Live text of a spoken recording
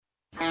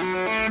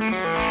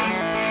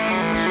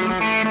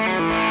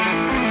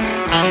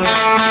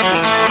Welcome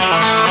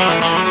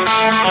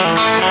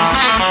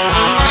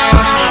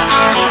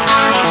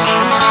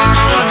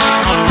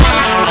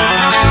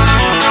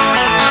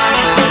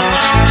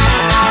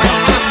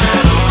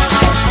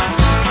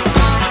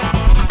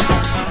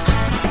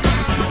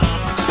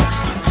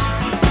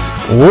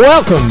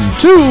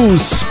to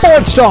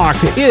Sports Talk.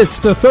 It's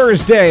the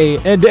Thursday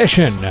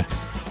edition.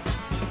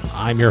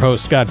 I'm your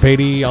host, Scott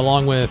Beatty,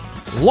 along with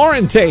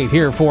Loren Tate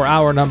here for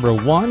hour number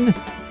one.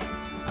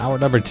 Hour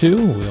number two,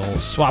 we'll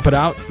swap it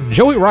out.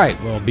 Joey Wright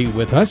will be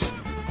with us.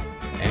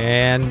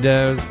 And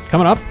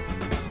coming up,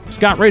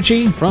 Scott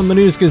Richey from the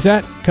News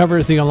Gazette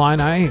covers the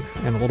Illini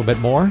and a little bit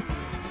more.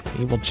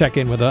 He will check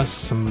in with us,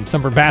 some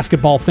summer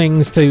basketball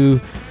things to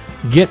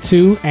get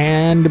to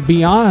and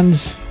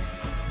beyond.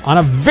 On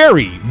a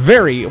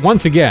very,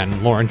 once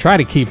again, Lauren, try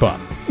to keep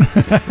up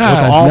with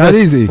all not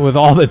easy. With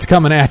all that's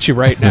coming at you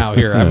right now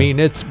here. I mean,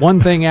 it's one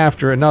thing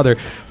after another.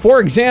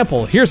 For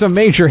example, here's a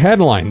major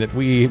headline that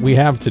we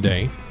have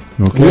today.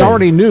 Okay. We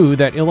already knew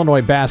that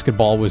Illinois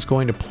basketball was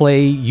going to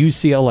play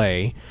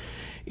UCLA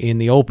in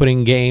the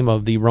opening game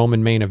of the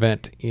Roman main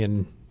event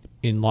in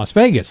Las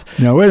Vegas.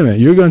 Now, wait a minute.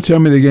 You're going to tell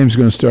me the game's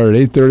going to start at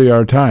 8:30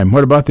 our time.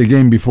 What about the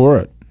game before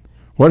it?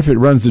 What if it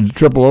runs to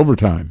triple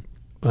overtime?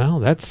 Well,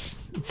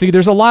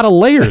 there's a lot of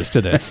layers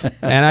to this,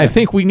 and I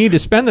think we need to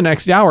spend the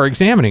next hour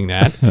examining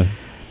that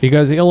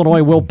because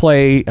Illinois will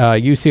play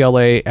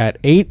UCLA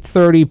at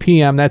 8:30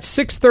 p.m. That's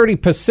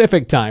 6:30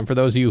 Pacific time for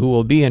those of you who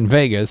will be in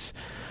Vegas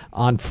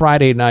on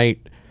Friday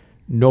night,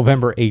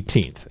 November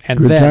 18th. And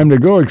good time to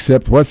go,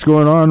 except what's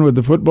going on with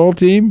the football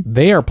team?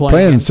 They are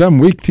playing some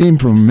weak team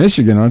from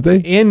Michigan, aren't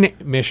they? In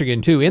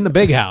Michigan, too, in the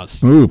Big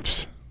House.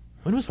 Oops.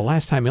 When was the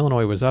last time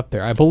Illinois was up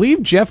there? I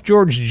believe Jeff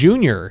George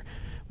Jr.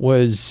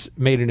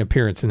 made an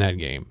appearance in that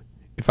game,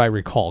 if I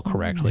recall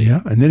correctly.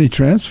 Yeah, and then he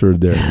transferred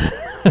there.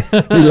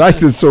 He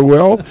liked it so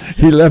well,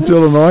 he left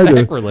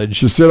Illinois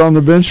to sit on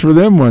the bench for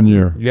them one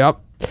year. Yep.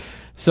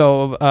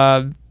 So,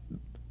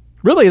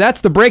 really, that's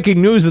the breaking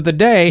news of the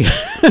day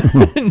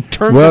in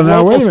terms of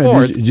local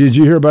sports. Did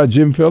you hear about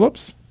Jim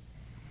Phillips?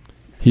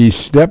 He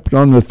stepped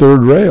on the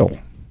third rail.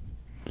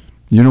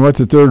 You know what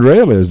the third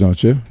rail is,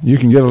 don't you? You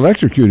can get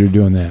electrocuted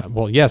doing that.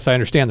 Well, yes, I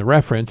understand the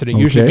reference, and it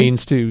usually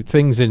means to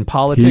things in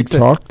politics. He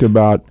talked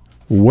about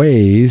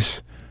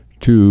ways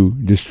to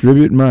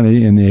distribute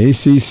money in the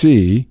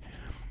ACC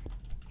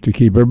to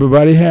keep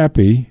everybody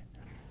happy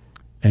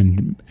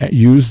and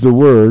use the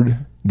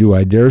word, do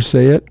I dare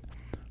say it,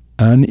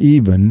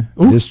 uneven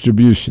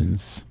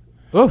distributions.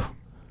 Oh,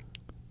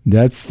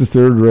 that's the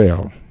third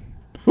rail.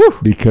 Whew.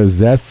 Because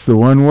that's the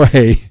one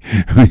way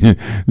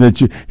that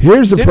you.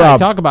 Here's the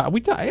problem.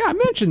 I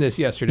mentioned this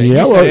yesterday.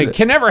 Yeah, you said it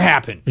can never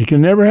happen. It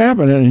can never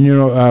happen,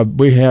 and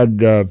we've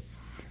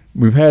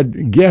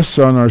had guests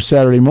on our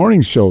Saturday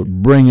morning show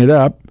bring it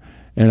up,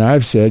 and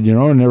I've said it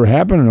never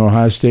happened in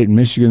Ohio State and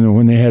Michigan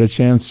when they had a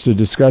chance to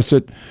discuss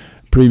it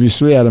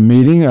previously at a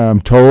meeting.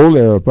 I'm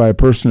told by a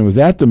person who was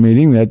at the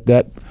meeting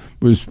that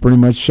was pretty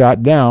much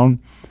shot down.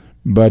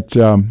 But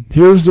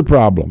here's the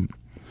problem.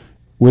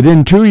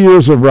 Within 2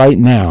 years of right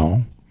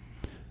now,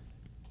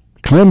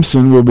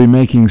 Clemson will be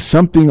making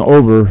something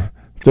over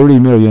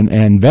 $30 million,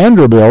 and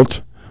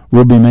Vanderbilt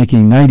will be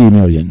making $90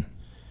 million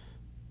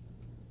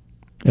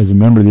as a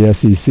member of the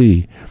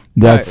SEC.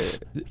 That's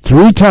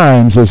 3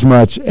 times as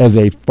much as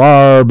a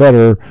far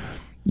better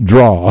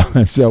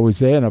draw, shall we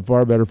say, and a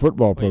far better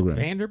football program.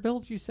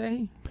 Vanderbilt, you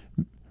say?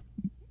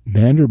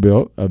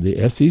 Vanderbilt of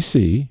the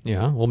SEC.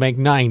 Yeah, will make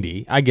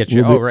 90. I get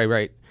you.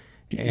 Right.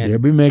 And they'll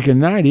be making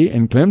 90,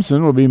 and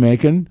Clemson will be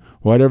making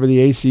whatever the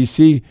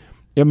ACC.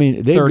 I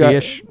mean, they've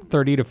 30-ish,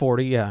 30 to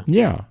 40, yeah.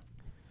 Yeah.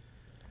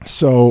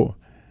 So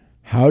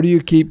how do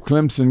you keep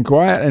Clemson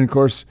quiet? And, of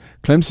course,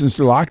 Clemson's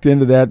locked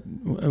into that.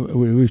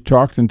 We've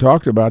talked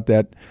about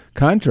that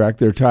contract.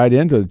 They're tied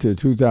into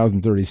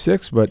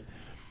 2036, but,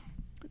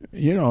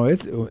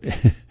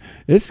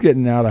 it's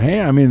getting out of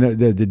hand. I mean,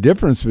 the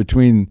difference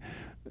between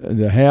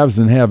the haves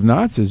and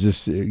have-nots is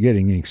just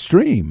getting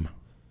extreme.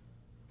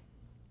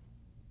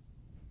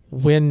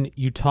 When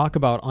you talk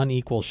about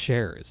unequal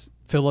shares,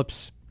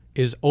 Phillips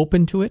is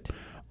open to it?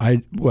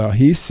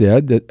 He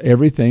said that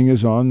everything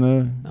is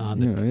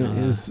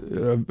is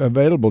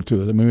available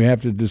to us. I mean, we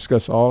have to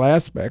discuss all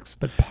aspects.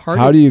 But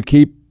how do you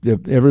keep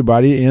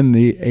everybody in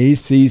the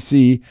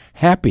ACC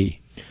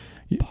happy?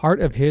 Part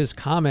of his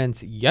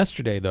comments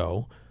yesterday,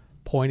 though,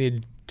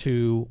 pointed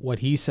to what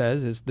he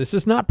says is this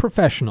is not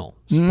professional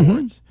sports.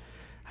 Mm-hmm.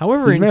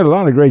 However, he's made a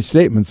lot of great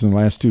statements in the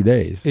last 2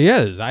 days. He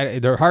is.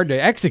 They're hard to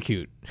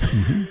execute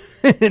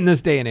in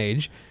this day and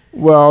age.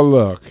 Well,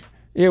 look,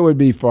 it would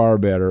be far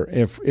better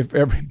if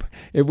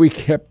we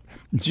kept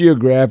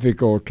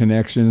geographical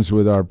connections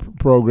with our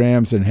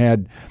programs and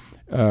had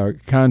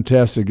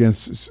contests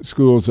against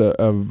schools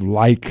of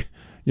like,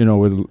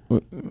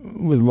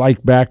 with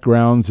like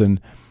backgrounds.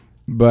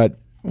 But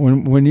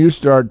when you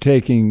start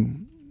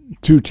taking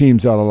 2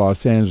 teams out of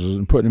Los Angeles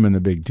and putting them in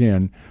the Big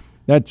Ten,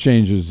 That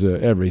changes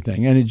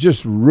everything, and it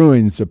just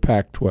ruins the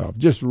Pac-12.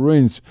 Just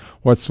ruins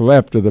what's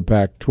left of the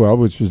Pac-12,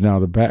 which is now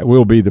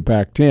will be the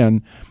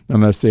Pac-10,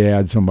 unless they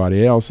add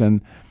somebody else.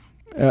 And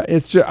I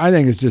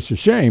think it's just a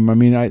shame. I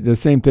mean, the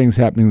same thing's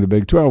happening in the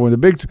Big 12.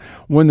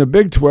 When the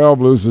Big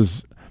 12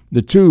 loses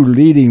the two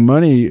leading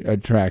money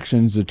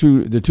attractions, the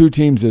two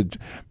teams that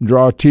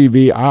draw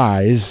TV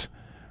eyes,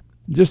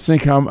 just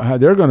think how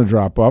they're going to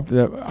drop off.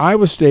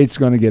 Iowa State's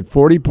going to get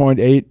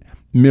 $40.8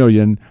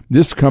 million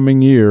this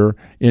coming year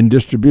in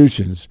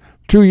distributions.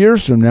 2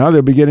 years from now,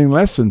 they'll be getting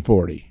less than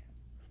 40,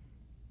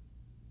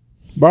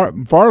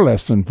 far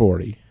less than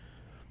 40.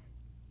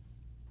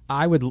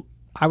 I would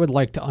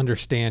like to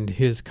understand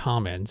his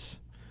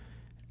comments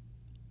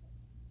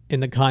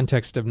in the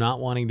context of not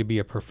wanting to be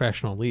a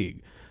professional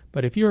league.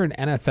 But if you're an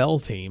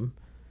NFL team,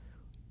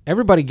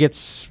 everybody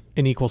gets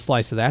an equal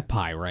slice of that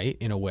pie, right,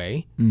 in a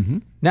way? Mm-hmm.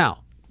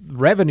 Now,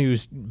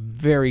 revenues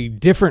vary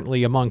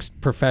differently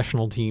amongst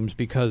professional teams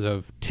because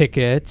of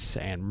tickets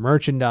and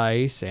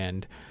merchandise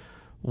and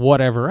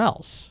whatever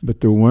else.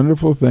 But the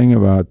wonderful thing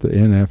about the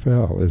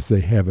NFL is they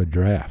have a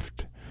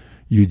draft.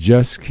 You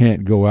just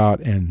can't go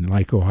out and,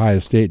 like Ohio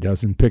State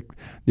does, and pick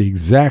the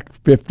exact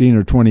 15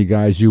 or 20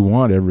 guys you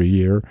want every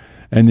year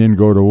and then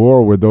go to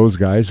war with those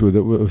guys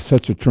with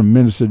such a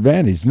tremendous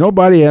advantage.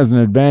 Nobody has an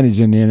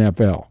advantage in the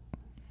NFL.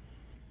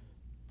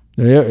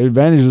 The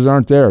advantages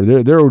aren't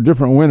there. There are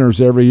different winners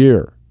every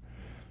year,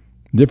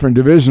 different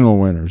divisional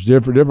winners,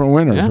 different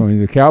winners. Yeah. I mean,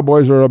 the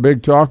Cowboys are a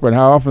big talk, but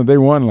how often have they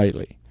won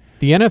lately?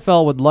 The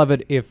NFL would love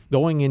it if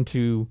going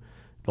into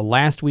the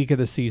last week of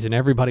the season,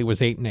 everybody was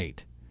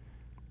 8-8.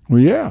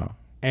 Well, yeah.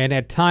 And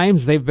at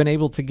times they've been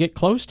able to get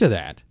close to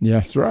that. Yeah,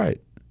 that's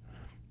right.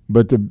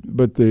 But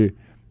the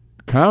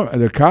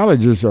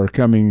colleges are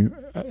coming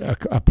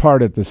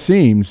apart at the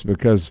seams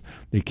because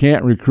they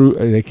can't recruit.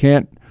 They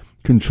can't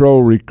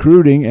control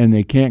recruiting, and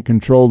they can't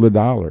control the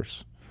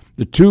dollars.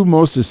 The two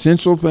most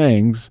essential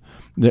things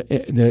that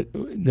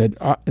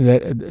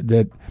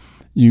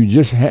you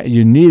just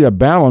you need a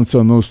balance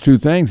on those two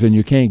things, and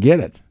you can't get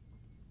it.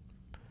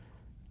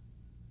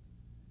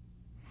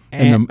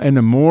 And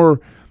the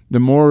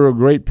more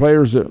great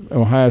players that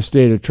Ohio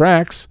State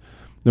attracts,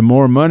 the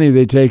more money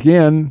they take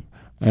in,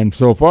 and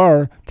so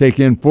far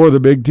take in for the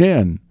Big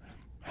Ten.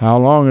 How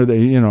long are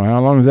they? How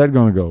long is that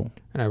going to go?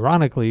 And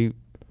ironically,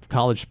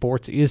 college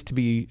sports is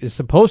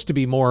supposed to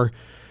be more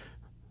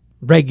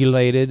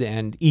regulated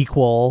and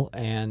equal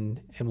and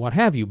what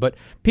have you. But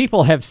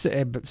people have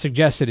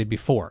suggested it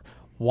before.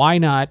 Why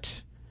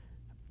not?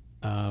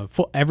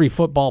 Every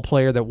football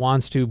player that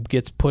wants to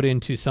gets put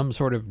into some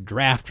sort of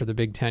draft for the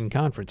Big Ten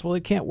Conference. Well,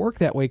 it can't work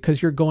that way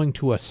because you're going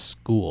to a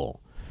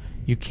school.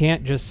 You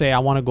can't just say, I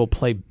want to go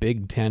play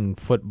Big Ten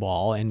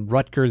football, and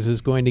Rutgers is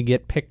going to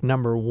get pick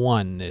number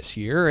 1 this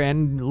year,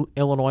 and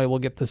Illinois will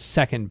get the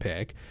second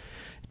pick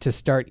to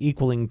start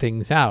equaling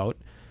things out.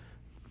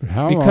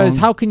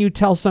 How can you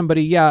tell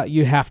somebody, yeah,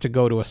 you have to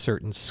go to a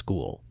certain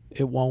school?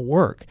 It won't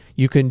work.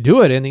 You can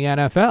do it in the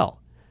NFL.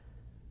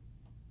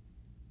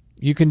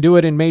 You can do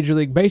it in Major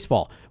League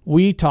Baseball.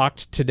 We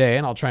talked today,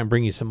 and I'll try and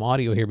bring you some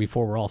audio here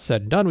before we're all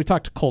said and done. We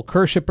talked to Cole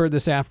Kirshipper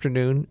this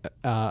afternoon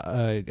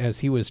as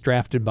he was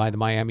drafted by the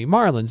Miami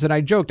Marlins, and I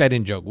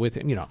didn't joke with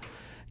him,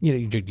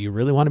 do you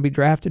really want to be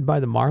drafted by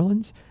the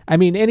Marlins? I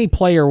mean, any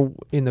player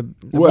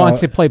wants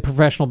to play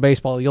professional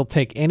baseball, you'll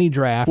take any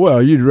draft.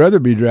 Well, you'd rather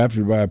be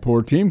drafted by a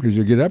poor team because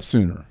you'll get up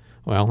sooner.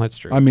 Well, that's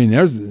true. I mean,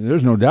 there's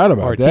no doubt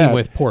about that. Or a team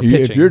with poor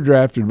pitching. If you're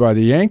drafted by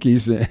the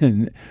Yankees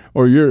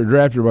or you're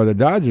drafted by the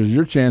Dodgers,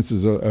 your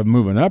chances of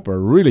moving up are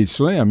really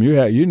slim.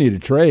 You need a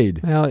trade.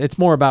 Well, it's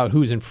more about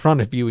who's in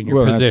front of you in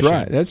your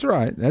position. That's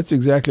right. That's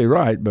exactly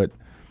right. But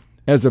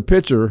as a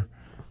pitcher,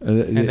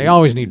 and they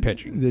always need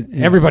pitching.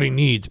 Everybody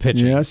needs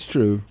pitching. Yeah, that's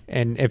true.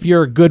 And if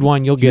you're a good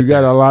one, you'll get. You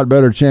got a lot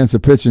better chance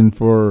of pitching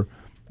for,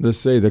 let's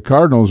say, the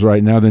Cardinals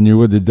right now than you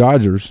would the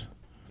Dodgers.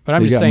 But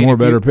I'm just saying, more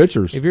better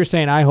pitchers. If you're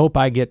saying, I hope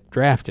I get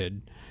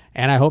drafted,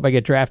 and I hope I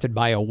get drafted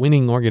by a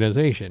winning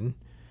organization,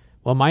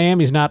 well,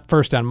 Miami's not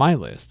first on my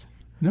list.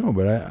 No,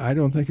 but I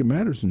don't think it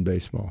matters in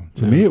baseball.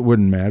 To me, it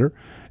wouldn't matter.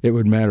 It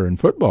would matter in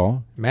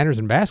football. It matters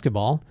in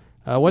basketball.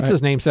 What's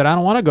his name said, I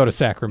don't want to go to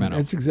Sacramento.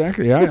 That's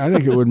exactly. I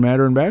think it would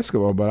matter in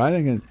basketball, but I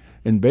think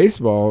in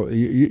baseball,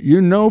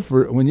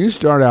 when you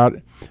start out,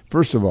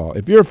 first of all,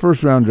 if you're a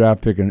first-round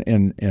draft pick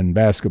in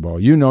basketball,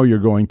 you're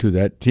going to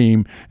that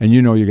team, and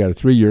you got a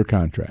 3-year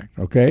contract,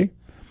 okay?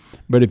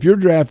 But if you're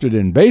drafted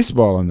in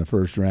baseball in the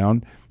first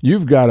round,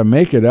 you've got to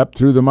make it up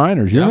through the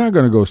minors. You're not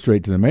going to go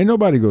straight to the majors.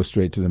 Nobody goes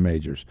straight to the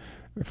majors.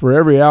 For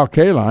every Al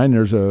Kaline,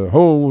 there's a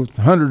whole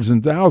hundreds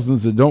and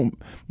thousands that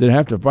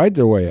have to fight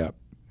their way up.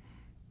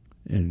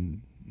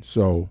 And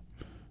so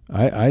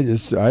I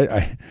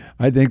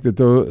think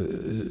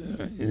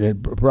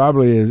that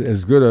probably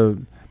as good a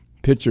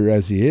pitcher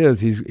as he is,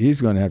 he's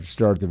going to have to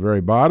start at the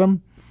very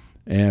bottom,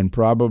 and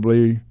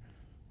probably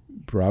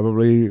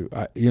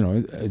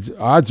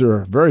odds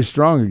are very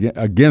strong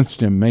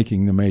against him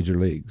making the major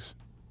leagues.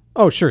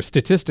 Oh, sure,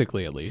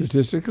 statistically at least.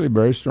 Statistically,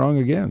 very strong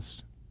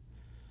against.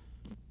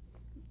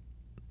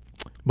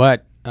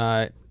 But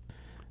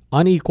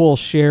unequal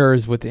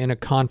shares within a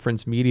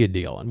conference media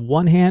deal. On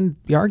one hand,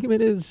 the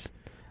argument is,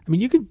 I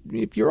mean, you could,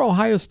 if you're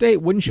Ohio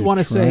State, wouldn't you want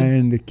to say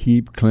trying to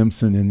keep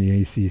Clemson in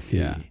the ACC?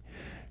 Yeah.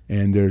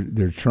 And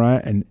they're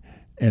trying,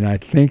 and I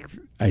think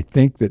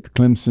that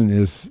Clemson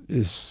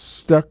is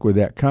stuck with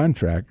that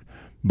contract,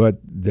 but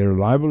they're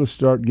liable to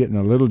start getting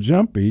a little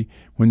jumpy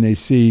when they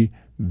see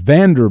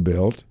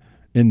Vanderbilt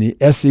in the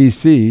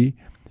SEC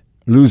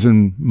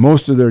losing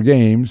most of their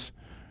games,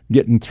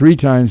 getting 3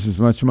 times as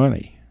much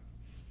money.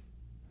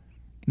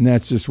 And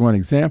that's just one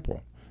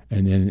example.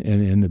 And then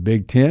in the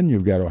Big Ten,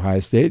 you've got Ohio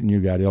State and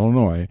you've got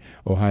Illinois.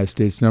 Ohio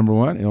State's number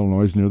 1,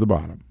 Illinois is near the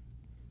bottom.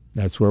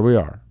 That's where we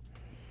are.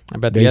 I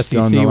bet based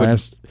the SEC on the would,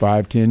 last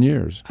 5-10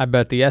 years. I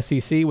bet the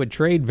SEC would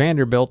trade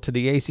Vanderbilt to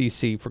the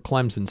ACC for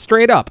Clemson,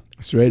 straight up.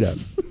 Straight up.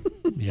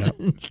 Yeah.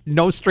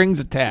 No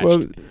strings attached.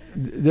 Well,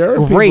 there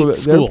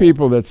are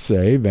people that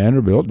say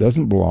Vanderbilt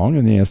doesn't belong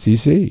in the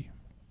SEC.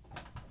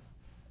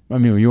 I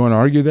mean, you want to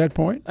argue that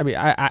point? I mean,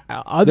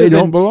 they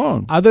don't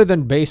belong. Other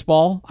than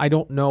baseball, I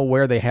don't know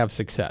where they have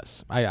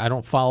success. I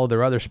don't follow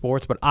their other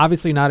sports, but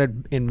obviously not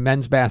in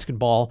men's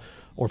basketball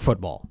or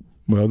football.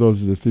 Well,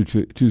 those are the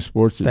two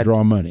sports that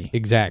draw money.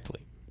 Exactly.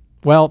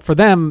 Well, for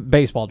them,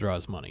 baseball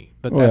draws money,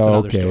 but that's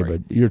another story.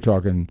 But you're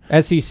talking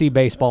SEC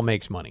baseball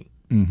makes money.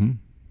 Mm-hmm.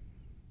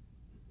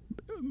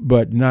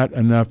 But not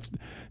enough.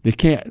 They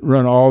can't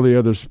run all the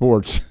other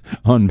sports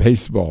on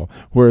baseball,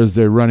 whereas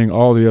they're running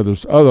all the other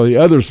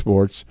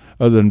sports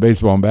other than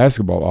baseball and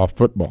basketball off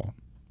football.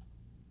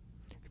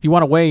 If you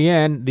want to weigh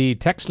in, the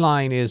text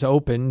line is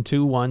open,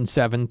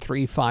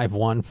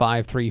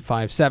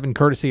 217-351-5357,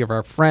 courtesy of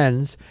our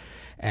friends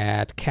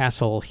at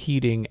Castle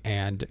Heating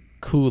and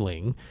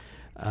Cooling.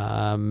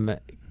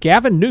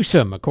 Gavin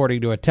Newsom,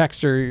 according to a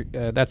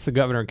texter, that's the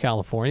governor of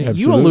California.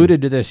 Absolutely. You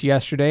alluded to this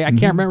yesterday. I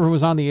can't remember if it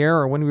was on the air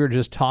or when we were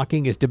just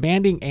talking, is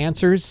demanding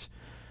answers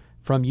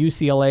from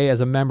UCLA as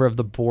a member of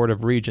the Board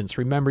of Regents.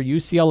 Remember,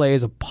 UCLA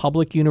is a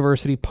public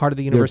university, part of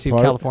the University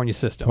of California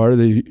system. Part of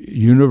the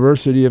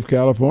University of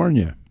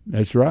California.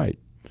 That's right.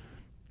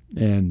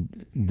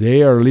 And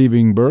they are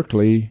leaving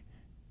Berkeley,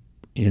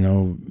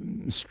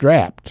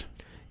 strapped.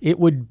 It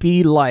would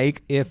be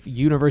like if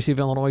University of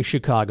Illinois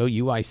Chicago,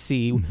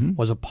 UIC,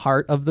 was a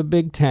part of the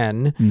Big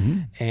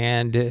Ten,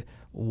 and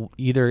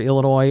either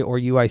Illinois or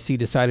UIC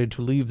decided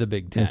to leave the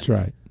Big Ten.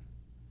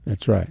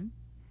 That's right.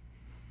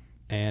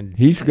 And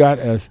he's got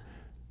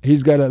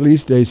at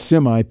least a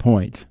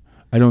semi-point.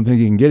 I don't think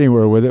he can get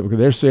anywhere with it because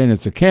they're saying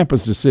it's a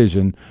campus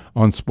decision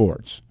on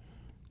sports.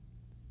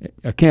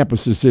 A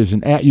campus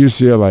decision at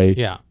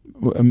UCLA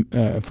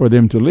for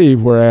them to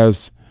leave,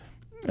 whereas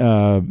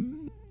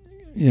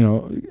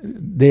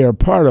they are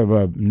part of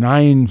a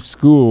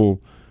 9-school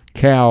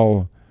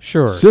Cal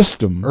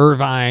system.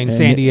 Irvine,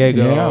 San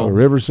Diego.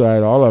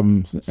 Riverside, all of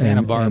them.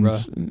 Santa Barbara.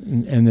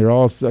 And they're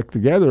all stuck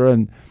together,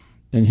 and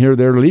here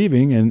they're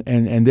leaving,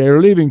 and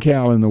they're leaving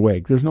Cal in the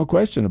wake. There's no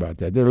question about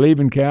that. They're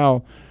leaving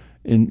Cal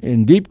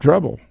in deep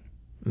trouble.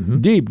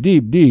 Deep,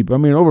 deep, deep. I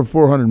mean, over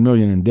 $400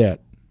 million in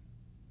debt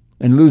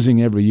and losing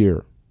every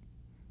year.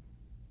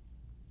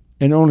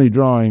 And only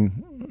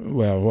drawing,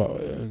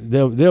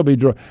 they'll be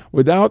drawing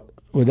without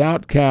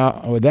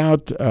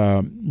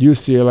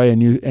UCLA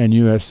and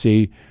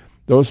USC,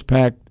 those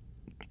the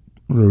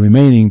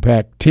remaining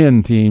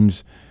Pac-10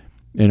 teams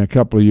in a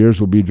couple of years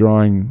will be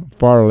drawing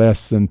far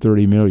less than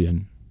 $30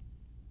 million.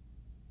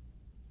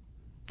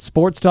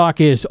 Sports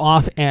Talk is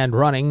off and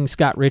running.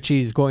 Scott Richey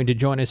is going to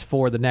join us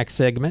for the next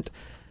segment.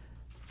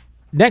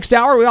 Next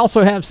hour, we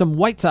also have some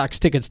White Sox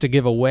tickets to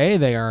give away.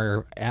 They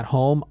are at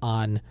home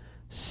on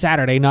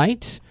Saturday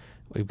night.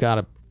 We've got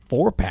a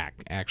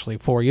 4-pack, actually,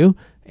 for you,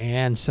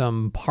 and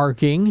some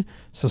parking,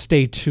 so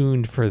stay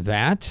tuned for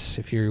that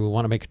if you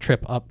want to make a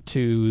trip up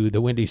to the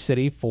Windy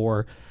City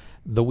for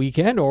the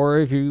weekend, or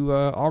if you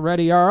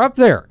already are up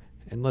there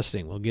and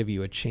listening, we'll give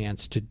you a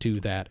chance to do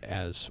that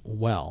as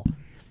well.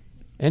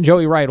 And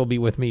Joey Wright will be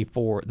with me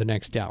for the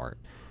next hour.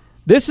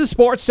 This is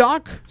Sports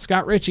Talk.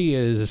 Scott Richey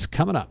is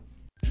coming up.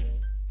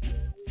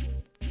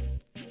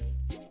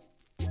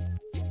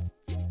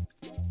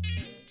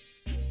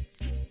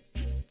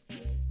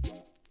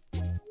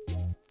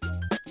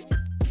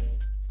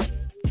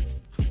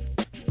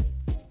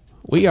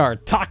 We are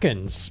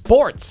talking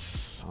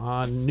sports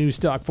on News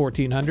Talk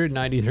 1400,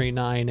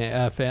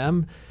 93.9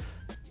 FM,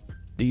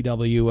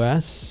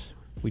 DWS.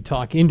 We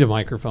talk into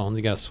microphones.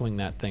 You got to swing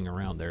that thing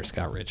around there,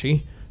 Scott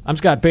Richey. I'm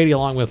Scott Beatty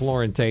along with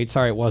Loren Tate.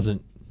 Sorry it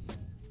wasn't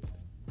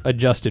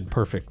adjusted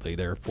perfectly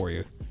there for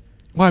you.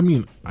 Well, I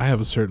mean, I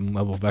have a certain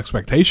level of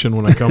expectation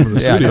when I come to the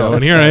studio,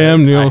 and here I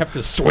am, I have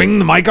to swing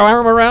the mic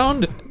arm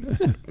around.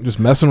 Just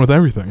messing with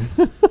everything.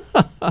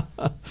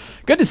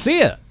 Good to see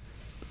you.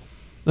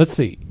 Let's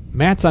see.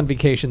 Matt's on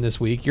vacation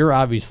this week. You're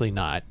obviously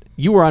not.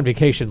 You were on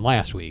vacation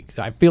last week.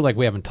 I feel like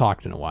we haven't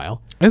talked in a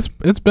while.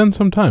 It's been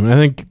some time. And I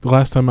think the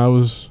last time I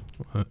was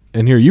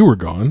in here, you were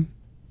gone,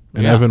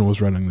 and Evan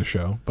was running the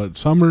show. But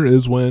summer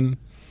is when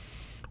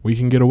we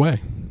can get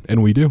away,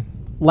 and we do.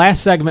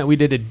 Last segment, we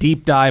did a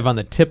deep dive on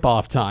the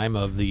tip-off time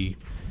of the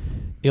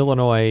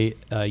Illinois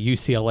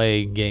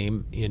UCLA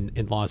game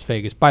in Las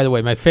Vegas. By the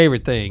way, my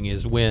favorite thing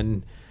is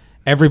when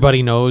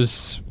everybody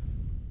knows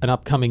an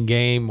upcoming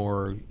game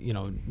or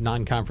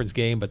non-conference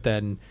game, but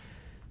then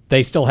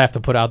they still have to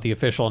put out the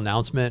official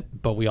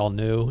announcement, but we all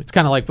knew. It's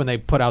kind of like when they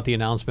put out the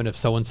announcement if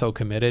so-and-so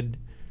committed,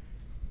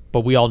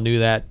 but we all knew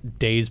that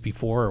days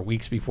before or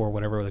weeks before,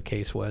 whatever the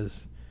case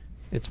was.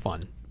 It's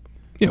fun.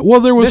 Yeah, well,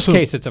 there was in this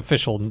case, it's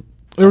official.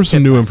 There was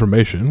some new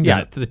information.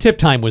 Yeah, the tip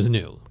time was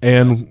new.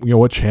 And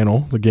what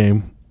channel the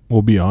game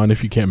will be on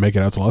if you can't make it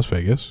out to Las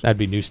Vegas. That'd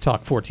be News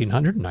Talk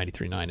 1400,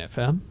 93.9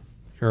 FM.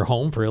 Your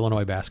home for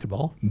Illinois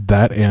basketball.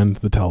 That and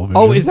the television.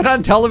 Oh, is it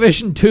on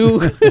television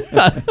too?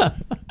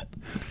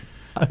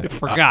 I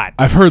forgot.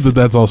 I've heard that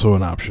that's also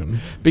an option.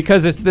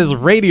 Because it's this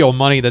radio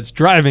money that's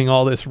driving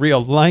all this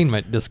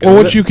realignment discussion.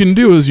 Well, what you can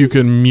do is you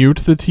can mute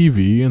the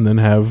TV and then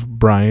have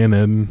Brian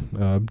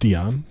and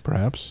Dion,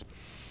 perhaps,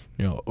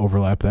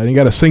 overlap that. And you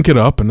got to sync it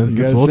up, and it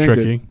gets a little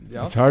tricky.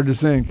 Yep. It's hard to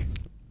sync.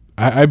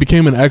 I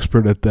became an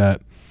expert at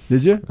that.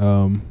 Did you?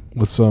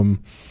 With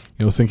some,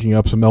 syncing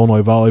up some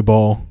Illinois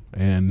volleyball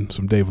and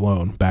some Dave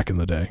Lone back in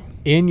the day.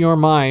 In your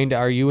mind,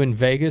 are you in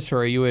Vegas or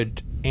are you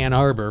at Ann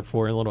Arbor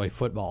for Illinois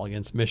football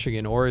against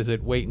Michigan, or is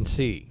it wait and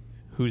see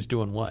who's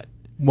doing what?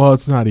 Well,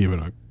 it's not even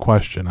a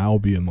question. I'll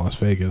be in Las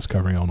Vegas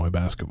covering Illinois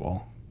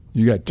basketball.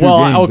 You got two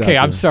games okay,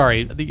 out I'm there.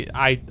 sorry.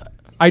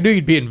 I knew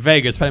you'd be in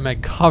Vegas, but I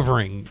meant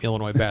covering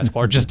Illinois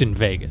basketball or just in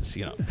Vegas,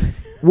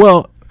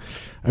 Well,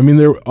 I mean,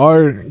 there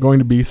are going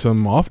to be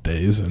some off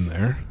days in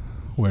there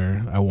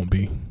where I won't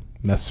be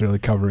necessarily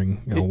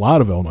covering a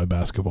lot of Illinois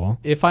basketball.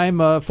 If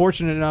I'm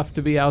fortunate enough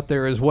to be out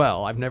there as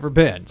well, I've never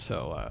been,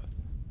 so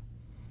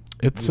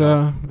it's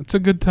a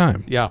good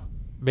time. Yeah,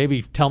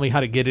 maybe tell me how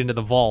to get into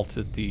the vaults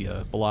at the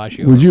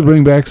Bellagio. Would you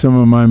bring back some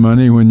of my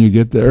money when you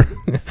get there?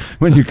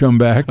 When you come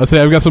back? I'll say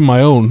I've got some of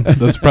my own.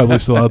 That's probably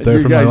still out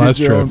there from my last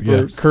trip.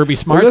 Yeah. Kirby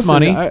Smart's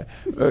money.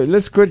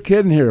 Let's quit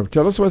kidding here.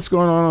 Tell us what's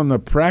going on the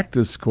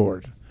practice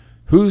court.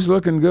 Who's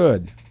looking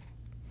good?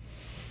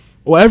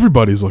 Well,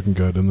 everybody's looking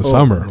good in the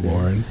summer, okay.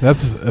 Lauren.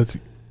 That's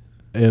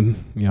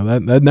and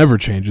that never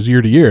changes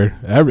year to year.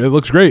 It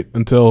looks great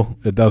until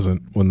it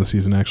doesn't when the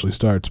season actually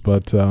starts.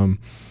 But I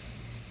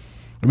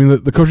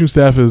mean, the coaching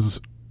staff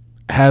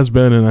has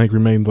been and I think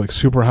remained like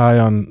super high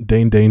on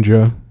Dane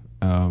Danger.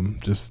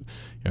 He's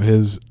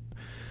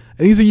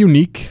a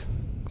unique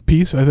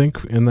piece, I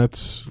think, and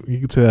that's, you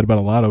could say that about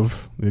a lot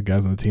of the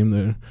guys on the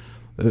team.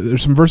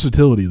 There's some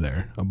versatility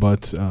there,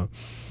 but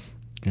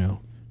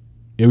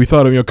we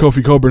thought of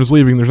Kofi Coburn's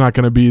leaving. There's not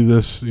going to be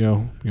this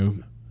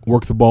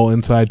work the ball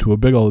inside to a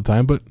big all the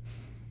time, but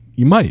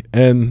you might,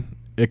 and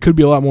it could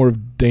be a lot more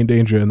of Dane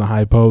Danger in the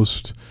high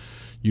post,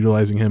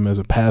 utilizing him as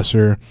a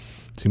passer.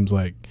 It seems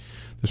like,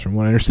 just from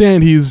what I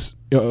understand, he's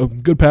a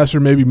good passer,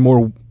 maybe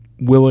more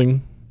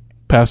willing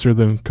passer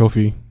than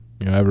Kofi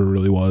ever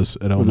really was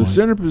at Illinois. Well, the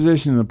center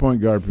position and the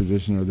point guard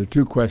position are the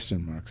two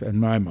question marks in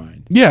my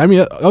mind. Yeah, I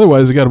mean,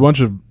 otherwise you got a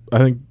bunch of, I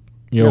think,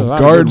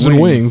 guards and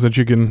wings that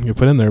you can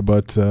put in there,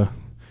 but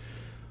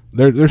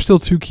there's still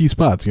two key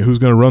spots. Who's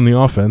going to run the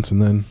offense,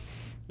 and then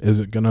is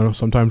it going to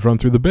sometimes run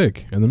through the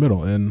big in the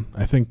middle? And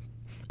I think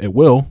it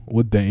will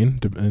with Dane,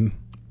 and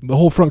the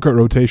whole front court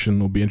rotation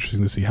will be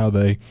interesting to see how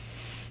they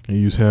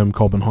use him,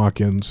 Colvin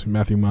Hawkins,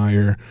 Matthew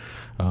Meyer,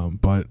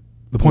 but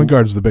the point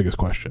guard is the biggest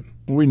question.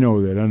 We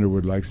know that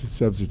Underwood likes to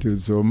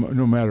substitute, so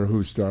no matter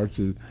who starts,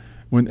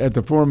 when at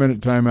the 4-minute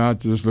timeout,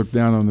 just look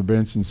down on the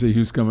bench and see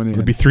who's coming in.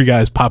 There'll be three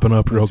guys popping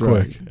up real That's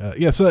quick.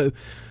 Right. So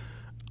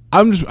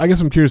I guess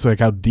I'm curious like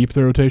how deep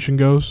the rotation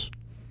goes,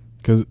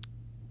 because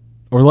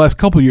over the last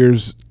couple of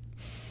years,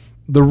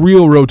 the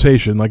real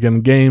rotation, like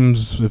in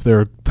games, if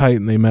they're tight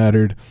and they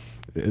mattered,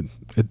 the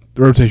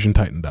rotation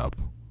tightened up.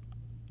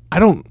 I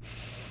mean,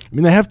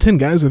 they have 10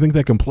 guys I think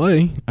that can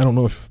play. I don't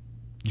know if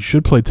you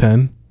should play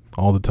 10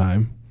 all the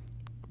time,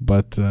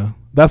 but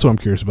that's what I'm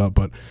curious about.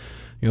 But,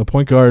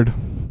 point guard,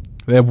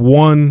 they have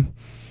one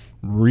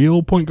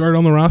real point guard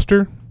on the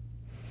roster,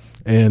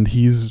 and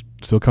he's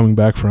still coming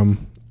back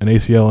from an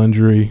ACL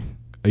injury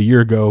a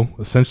year ago,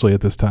 essentially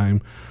at this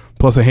time,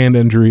 plus a hand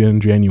injury in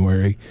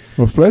January.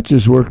 Well,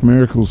 Fletcher's worked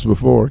miracles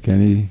before.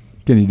 Can he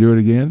do it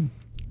again?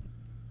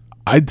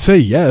 I'd say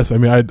yes. I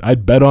mean,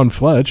 I'd bet on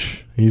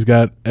Fletch. He's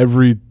got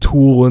every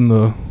tool in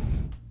the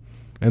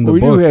book. We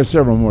do have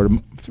several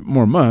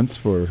more months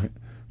for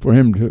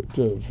him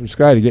for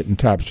Sky to get in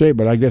top shape,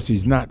 but I guess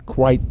he's not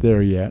quite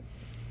there yet.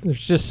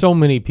 There's just so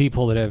many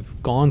people that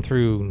have gone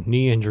through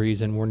knee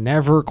injuries and were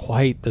never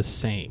quite the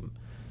same.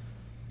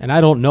 And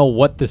I don't know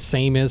what the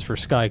same is for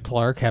Sky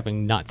Clark,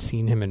 having not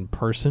seen him in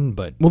person.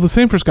 But the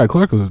same for Sky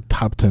Clark was a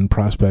top 10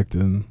 prospect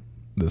in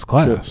this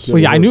class. Well,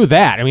 yeah, I knew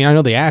that. I mean, I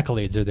know the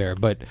accolades are there,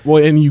 but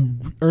and you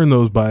earn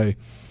those by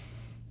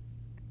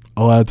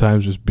a lot of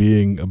times just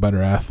being a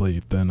better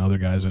athlete than other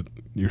guys at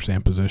your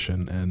same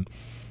position, and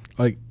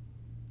like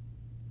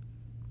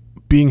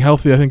being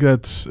healthy. I think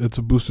it's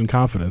a boost in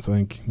confidence. I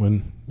think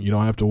when you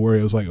don't have to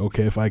worry, it was like,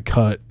 okay, if I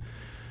cut,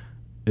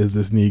 is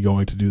this knee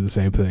going to do the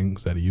same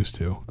things that it used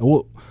to?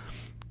 Well,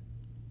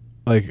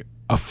 like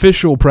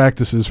official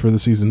practices for the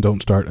season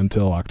don't start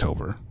until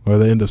October or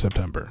the end of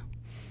September.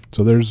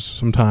 So there's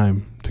some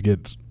time to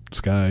get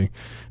Sky.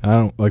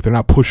 And they're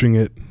not pushing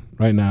it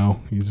right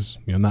now. He's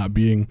not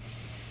being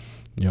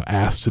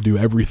asked to do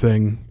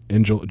everything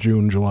in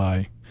June,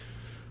 July.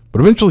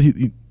 But eventually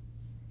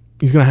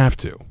he's going to have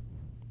to.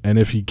 And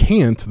if he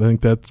can't, I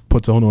think that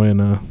puts Illinois in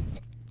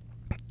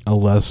a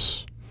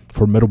less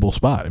formidable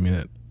spot. I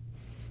mean,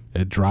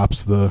 it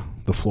drops the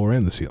floor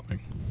and the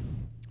ceiling.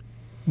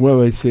 Well,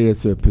 they say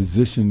it's a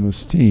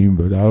positionless team,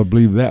 but I'll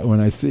believe that when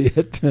I see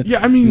it.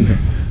 Yeah, I mean,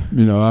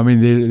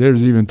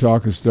 there's even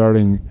talk of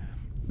starting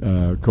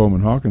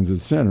Coleman Hawkins at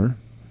center.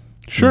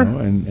 Sure.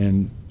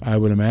 And I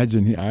would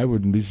imagine I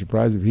wouldn't be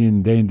surprised if he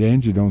and Dane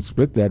Danger don't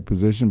split that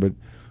position, but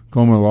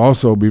Coleman will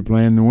also be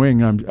playing the wing.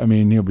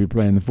 He'll be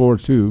playing the 4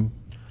 too,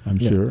 I'm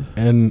sure.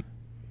 And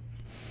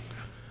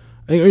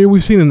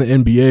we've seen in the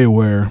NBA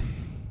where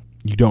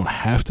you don't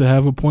have to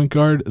have a point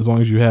guard as long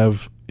as you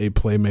have a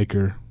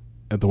playmaker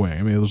at the wing.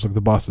 I mean, it was like the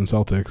Boston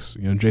Celtics.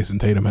 Jason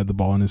Tatum had the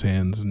ball in his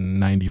hands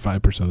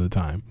 95% of the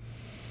time.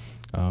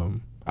 I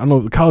don't know.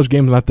 The college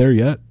game's not there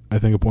yet. I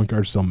think a point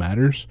guard still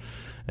matters,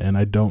 and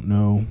I don't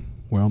know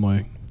where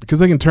Illinois, because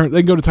they can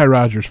go to Ty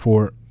Rodgers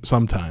for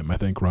some time. I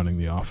think running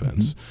the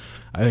offense.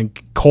 Mm-hmm. I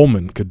think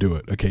Coleman could do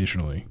it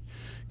occasionally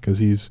because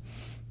he's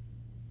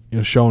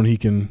shown he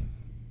can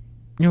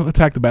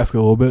attack the basket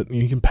a little bit.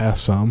 He can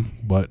pass some,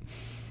 but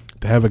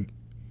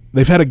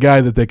they've had a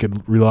guy that they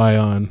could rely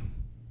on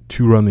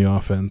to run the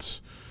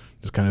offense,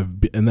 just kind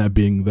of, and that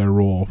being their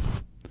role.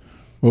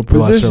 Well,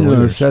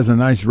 positionless has a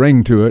nice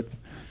ring to it.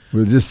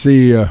 We'll just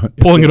see.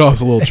 Pulling it off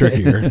is a little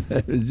trickier.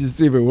 Just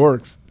see if it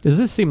works. Does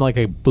this seem like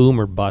a boom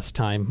or bust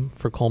time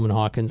for Coleman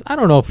Hawkins? I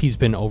don't know if he's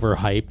been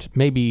overhyped.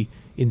 Maybe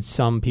in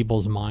some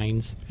people's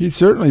minds. He's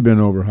certainly been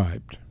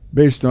overhyped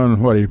based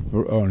on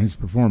on his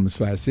performance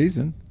last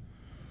season.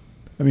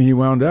 I mean, he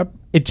wound up.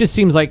 It just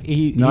seems like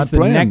he's the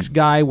next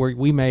guy where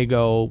we may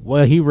go,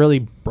 well, he really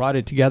brought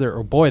it together.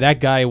 Or, boy, that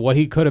guy, what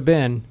he could have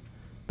been,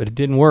 but it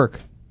didn't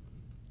work.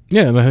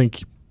 Yeah, and I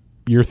think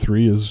year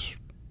 3 is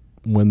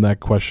when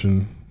that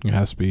question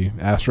has to be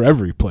asked for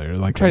every player.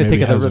 Like, I'm trying to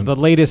think of the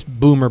latest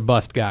boom or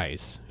bust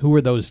guys. Who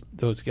were those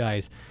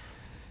guys?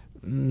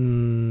 Was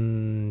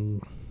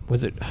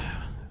it?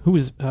 Who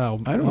was? I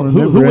don't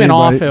remember. Who went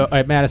off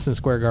at Madison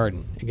Square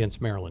Garden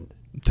against Maryland?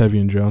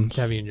 Tevian Jones.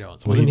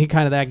 Wasn't he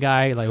kind of that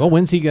guy? Like,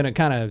 when's he going to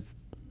kind of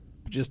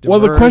just? Well,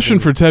 the question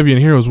for Tevian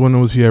here was, when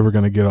was he ever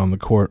going to get on the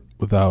court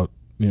without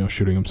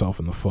shooting himself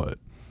in the foot?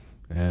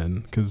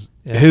 And because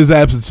his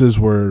absences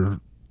were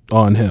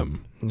on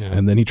him,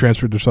 and then he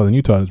transferred to Southern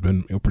Utah and has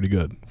been pretty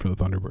good for the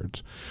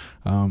Thunderbirds.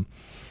 I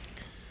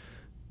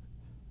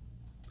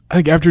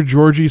think after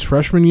Georgie's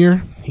freshman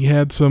year, he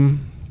had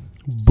some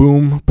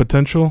boom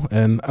potential,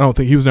 and I don't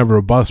think he was never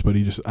a bust, but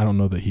I don't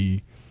know that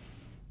he,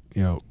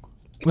 and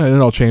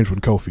it all changed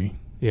when Kofi.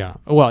 Yeah.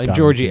 Well,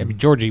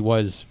 Georgie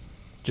was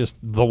just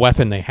the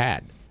weapon they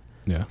had.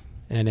 Yeah.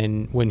 And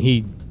then when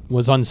he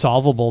was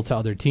unsolvable to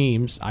other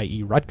teams,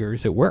 i.e.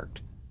 Rutgers, it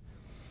worked.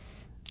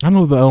 I don't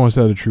know if Illinois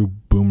had a true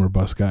boom or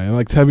bust guy.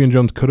 Like Tevian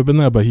Jones could have been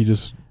that, but he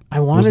just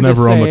was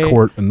never on the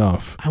court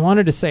enough. I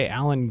wanted to say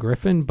Alan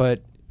Griffin,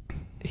 but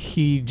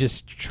he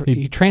just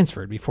he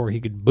transferred before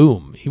he could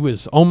boom. He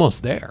was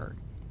almost there.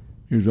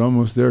 He was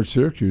almost there at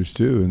Syracuse,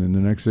 too, and then the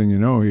next thing you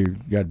know, he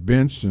got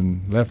benched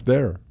and left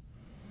there.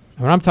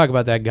 When I'm talking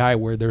about that guy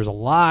where there's a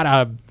lot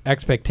of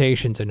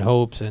expectations and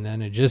hopes, and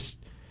then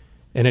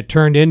it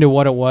turned into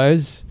what it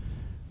was.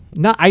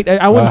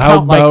 I wouldn't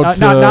count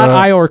not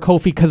Io or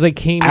Kofi because they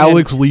came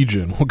Alex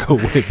Legion. We'll go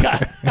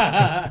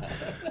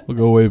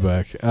way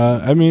back.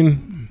 I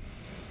mean,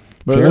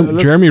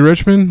 Jeremy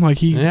Richmond, like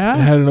he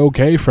had an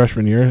okay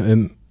freshman year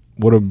and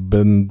would have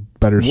been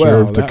better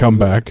served to come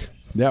back.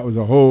 That was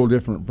a whole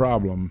different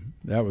problem.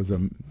 That was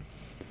a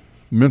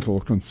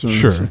mental concern.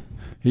 Sure,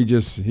 he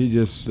just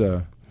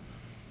kind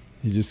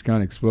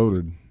of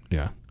exploded.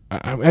 Yeah,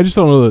 I just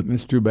don't know that.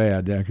 It's too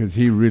bad because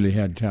he really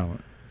had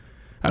talent.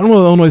 I don't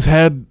know that Illinois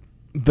had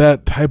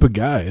that type of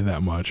guy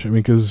that much. I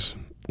mean, because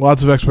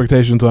lots of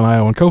expectations on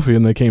Io and Kofi,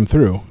 and they came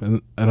through.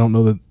 And I don't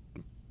know that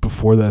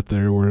before that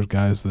there were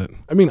guys that.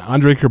 I mean,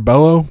 Andre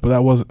Curbelo, but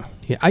that wasn't.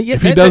 Yeah,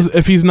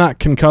 if he's not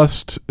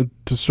concussed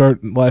to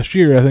start last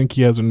year, I think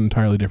he has an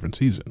entirely different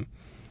season.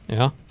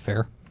 Yeah,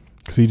 fair.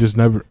 Because he just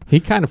never. He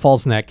kind of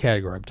falls in that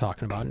category I'm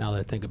talking about. Now that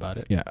I think about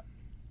it. Yeah.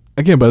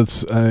 Again, but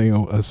it's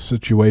a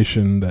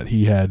situation that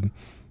he had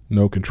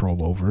no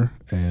control over,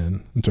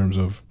 and in terms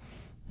of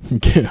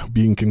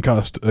being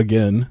concussed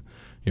again,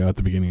 at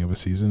the beginning of a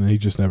season, and he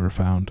just never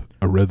found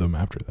a rhythm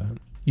after that.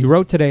 You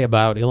wrote today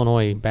about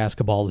Illinois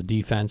basketball's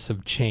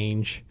defensive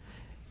change,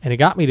 and it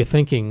got me to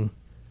thinking.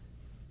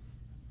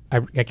 I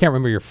can't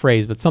remember your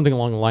phrase, but something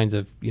along the lines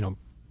of,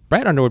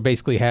 Brad Underwood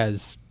basically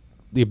has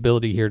the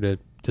ability here to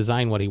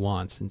design what he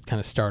wants and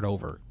kind of start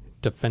over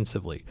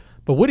defensively.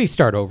 But would he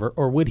start over,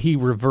 or would he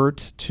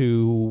revert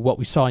to what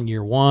we saw in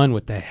year 1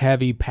 with the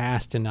heavy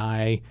pass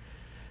deny,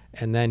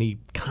 and then he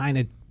kind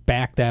of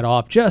backed that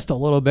off just a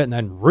little bit and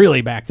then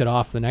really backed it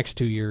off the next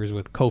 2 years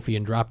with Kofi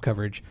and drop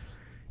coverage?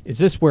 Is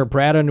this where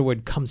Brad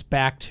Underwood comes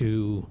back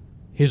to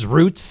his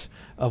roots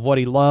of what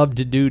he loved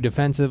to do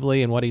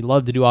defensively and what he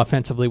loved to do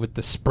offensively with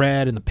the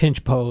spread and the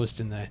pinch post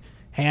and the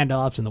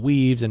handoffs and the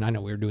weaves? And I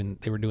know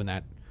they were doing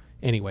that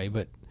anyway,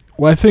 but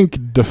I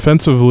think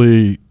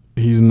defensively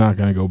he's not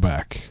going to go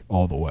back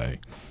all the way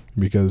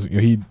because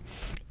it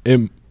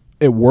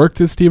worked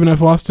at Stephen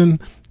F. Austin.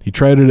 He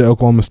tried it at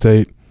Oklahoma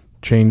State,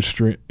 changed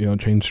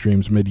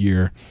streams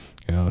mid-year.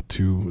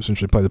 To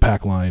essentially play the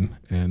pack line,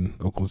 and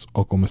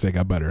Oklahoma State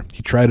got better.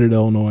 He tried it at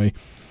Illinois.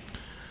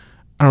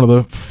 I don't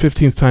know, the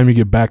 15th time you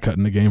get back cut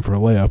in the game for a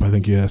layup, I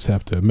think you just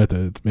have to admit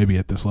that maybe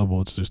at this level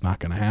it's just not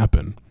going to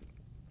happen.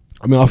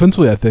 I mean,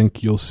 offensively, I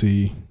think you'll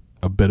see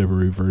a bit of a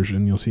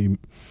reversion. You'll see,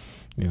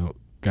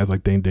 guys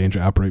like Dane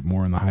Danger operate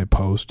more in the high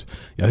post.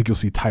 I think you'll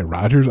see Ty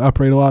Rodgers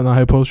operate a lot in the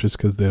high post just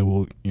because they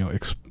will,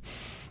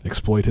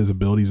 exploit his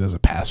abilities as a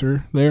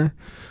passer there.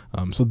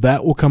 So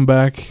that will come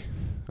back.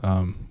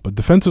 But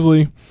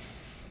defensively,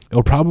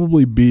 it'll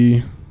probably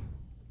be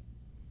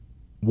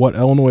most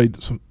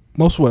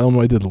of what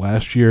Illinois did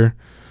last year.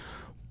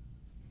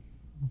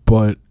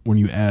 But when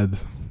you add,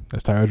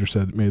 as Ty Rodgers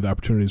said, maybe the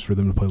opportunities for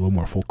them to play a little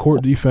more full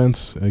court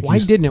defense. Why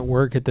didn't it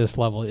work at this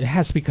level? It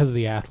has to be because of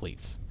the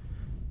athletes.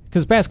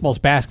 Because basketball's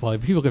basketball.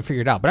 People can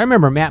figure it out. But I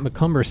remember Matt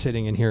McCumber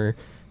sitting in here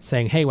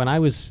saying, hey, when I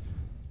was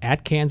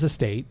at Kansas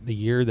State, the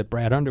year that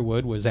Brad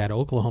Underwood was at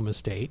Oklahoma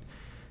State,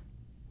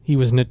 he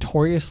was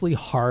notoriously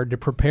hard to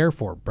prepare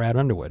for, Brad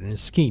Underwood, and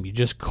his scheme. You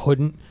just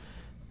couldn't,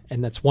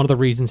 and that's one of the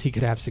reasons he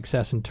could have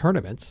success in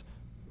tournaments,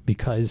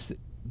 because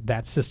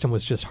that system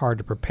was just hard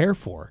to prepare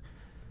for.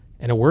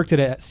 And it worked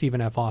at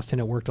Stephen F. Austin.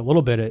 It worked a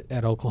little bit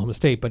at Oklahoma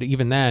State, but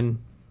even then,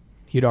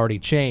 he'd already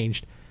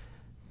changed.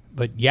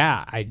 But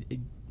yeah,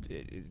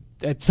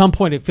 at some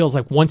point it feels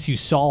like once you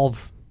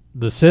solve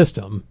the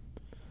system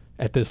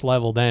at this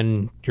level,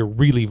 then you're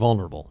really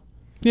vulnerable.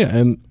 Yeah,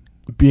 and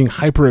being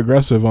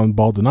hyper-aggressive on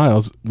ball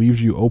denials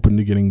leaves you open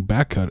to getting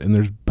back cut, and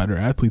there's better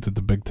athletes at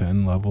the Big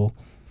Ten level,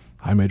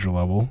 high major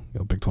level,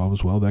 Big 12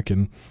 as well, that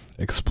can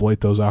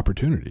exploit those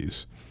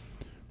opportunities.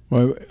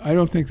 Well, I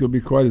don't think they'll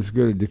be quite as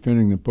good at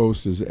defending the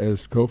post as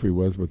Kofi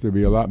was, but they'll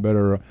be a lot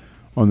better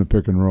on the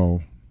pick and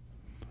roll.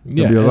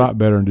 They'll be a lot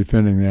better in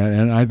defending that,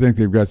 and I think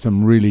they've got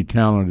some really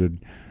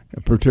talented,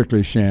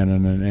 particularly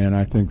Shannon, and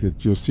I think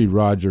that you'll see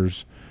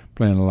Rodgers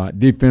playing a lot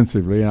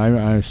defensively.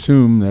 I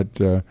assume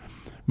that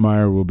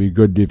Meyer will be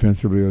good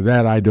defensively.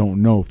 That I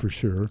don't know for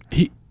sure.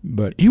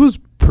 But he was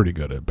pretty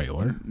good at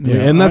Baylor.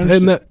 Yeah, and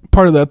that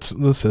part of that's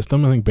the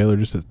system. I think Baylor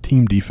just as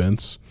team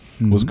defense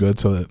was good,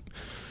 so that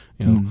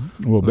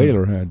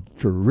Baylor had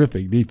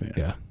terrific defense.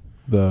 Yeah,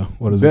 the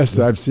best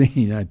I've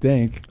seen, I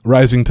think.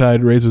 Rising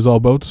tide raises all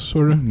boats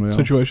sort of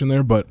situation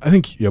there. But I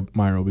think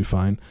Meyer will be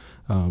fine.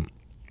 And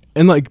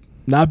like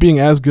not being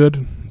as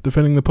good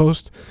defending the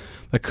post,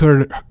 that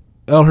could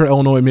hurt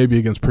Illinois maybe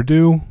against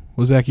Purdue.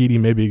 With Zach Edey,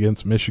 maybe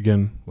against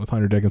Michigan with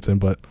Hunter Dickinson,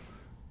 but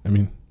I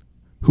mean,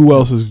 who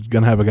else is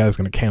going to have a guy that's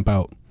going to camp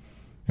out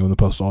in the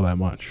post all that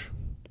much?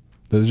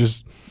 There's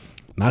just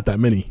not that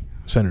many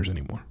centers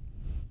anymore.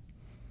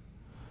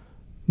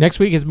 Next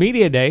week is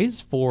media days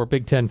for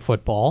Big Ten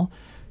football.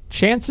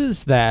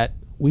 Chances that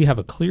we have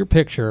a clear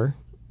picture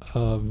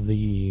of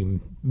the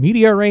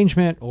media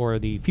arrangement or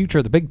the future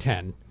of the Big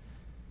Ten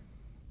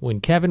when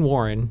Kevin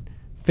Warren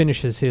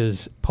finishes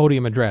his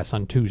podium address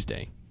on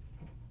Tuesday.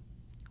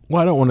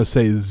 Well, I don't want to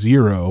say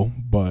zero,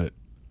 but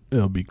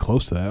it'll be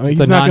close to that. I mean,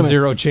 it's a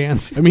non-zero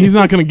chance. I mean, he's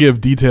not going to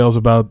give details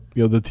about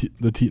the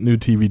new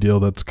TV deal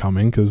that's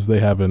coming because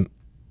they haven't.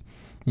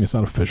 It's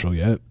not official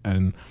yet,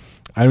 and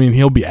I mean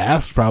he'll be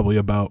asked probably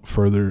about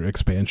further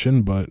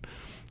expansion, but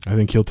I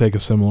think he'll take a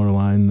similar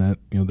line that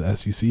the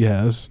SEC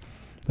has.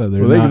 They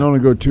can only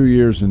go 2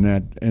 years in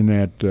that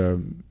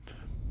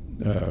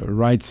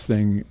rights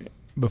thing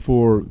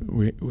before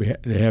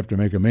they have to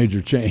make a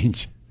major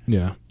change.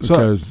 Yeah,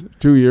 because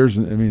 2 years.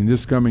 I mean,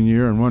 this coming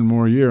year and one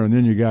more year, and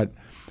then you got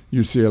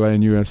UCLA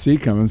and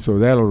USC coming, so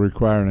that'll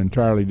require an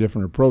entirely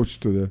different approach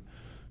to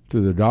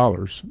the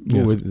dollars.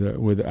 Yes.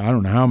 With I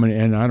don't know how many,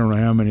 and I don't know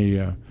how many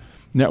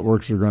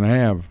networks they're going to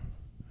have.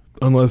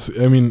 Unless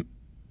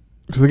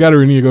because they got to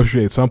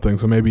renegotiate something,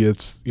 so maybe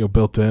it's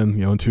built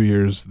in. In 2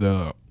 years,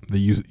 the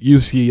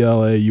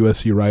UCLA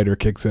USC rider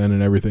kicks in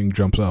and everything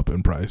jumps up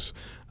in price.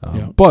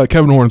 But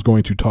Kevin Warren's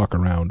going to talk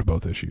around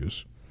both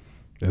issues.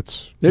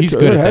 He's good.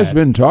 There has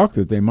been talk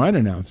that they might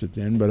announce it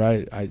then, but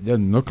it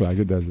doesn't look like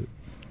it, does it?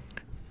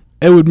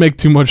 It would make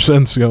too much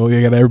sense.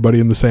 You got everybody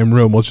in the same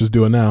room. Let's just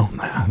do it now.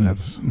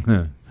 That's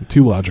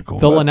too logical.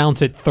 They'll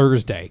announce it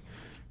Thursday.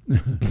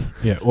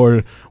 Yeah,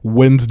 or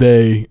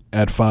Wednesday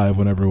at 5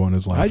 when everyone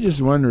is left. I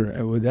just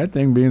wonder, with that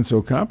thing being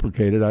so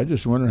complicated, I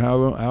just wonder how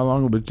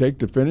long it would take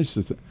to finish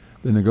the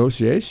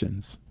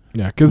negotiations.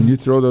 Yeah, because you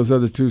throw those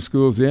other two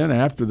schools in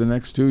after the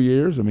next 2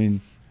 years. I mean,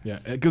 yeah,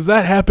 because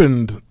that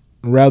happened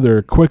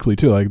rather quickly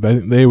too. Like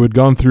they had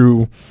gone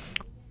through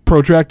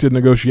protracted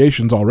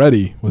negotiations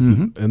already with,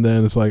 and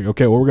then it's like,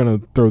 okay, well, we're going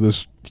to throw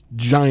this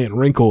giant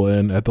wrinkle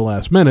in at the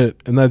last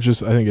minute, and I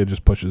think it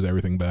just pushes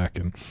everything back.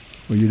 And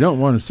well, you don't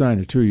want to sign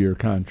a 2-year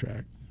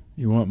contract.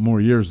 You want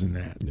more years than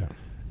that. Yeah.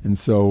 And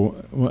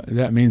so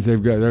that means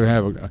they'll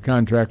have a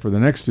contract for the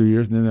next 2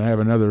 years, and then they'll have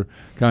another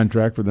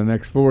contract for the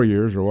next 4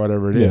 years or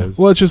whatever it is.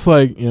 Well, it's just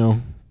like,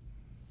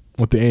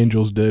 what the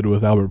Angels did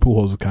with Albert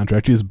Pujols'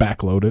 contract. You just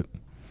backload it.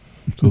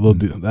 So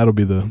that'll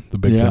be the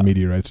Big Ten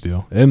media rights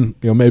deal. And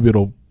maybe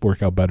it'll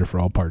work out better for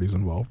all parties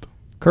involved.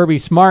 Kirby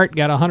Smart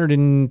got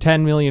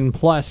 $110 million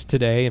plus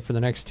today for the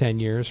next 10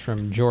 years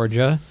from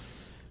Georgia.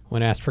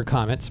 When asked for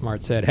comment,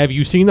 Smart said, "Have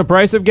you seen the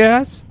price of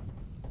gas?"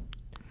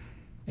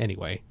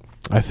 Anyway.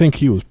 I think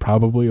he was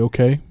probably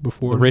okay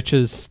before.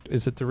 Is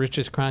it the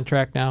richest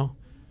contract now?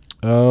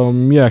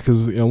 Yeah,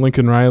 because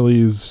Lincoln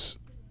Riley's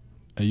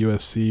at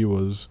USC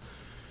was,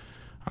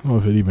 I don't know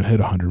if it even hit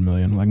 $100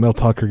 million. Like Mel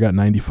Tucker got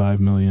 $95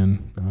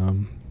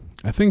 million.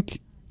 I think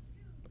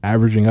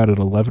averaging out at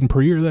 11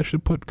 per year, that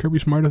should put Kirby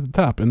Smart at the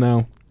top. And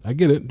now I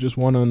get it, just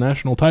won a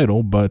national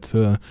title, but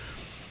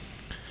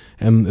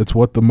and it's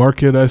what the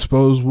market, I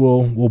suppose,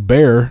 will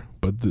bear.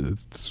 But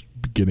it's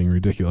getting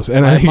ridiculous.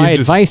 And my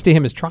advice to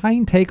him is try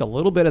and take a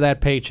little bit of that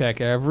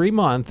paycheck every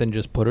month and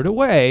just put it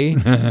away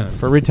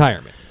for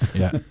retirement.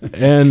 Yeah,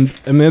 and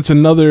that's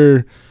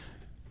another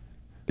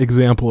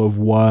example of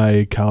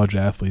why college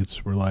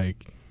athletes were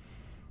like,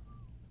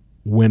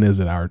 when is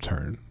it our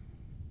turn?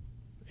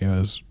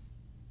 As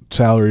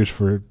salaries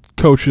for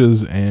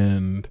coaches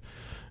and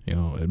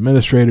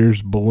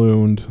administrators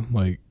ballooned.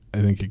 Like,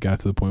 I think it got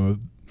to the point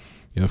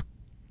of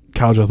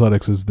college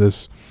athletics is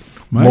this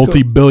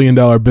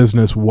multi-billion-dollar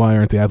business. Why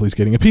aren't the athletes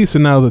getting a piece?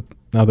 And now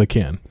they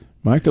can.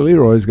 Michael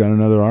Leroy's got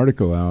another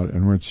article out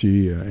in which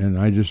he and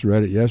I just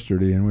read it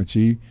yesterday, in which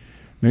he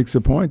makes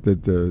a point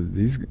that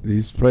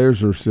these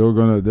players are still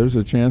going to. There's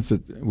a chance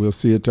that we'll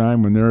see a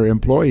time when they're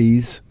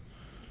employees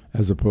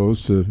as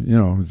opposed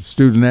to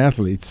student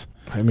athletes.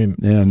 I mean,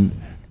 and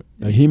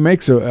he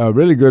makes a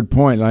really good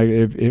point. Like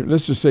if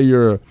let's just say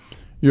you're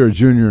a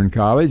junior in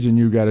college and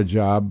you got a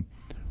job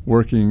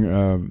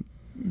working.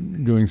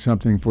 Doing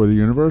something for the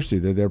university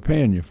that they're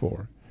paying you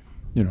for,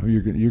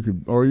 you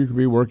could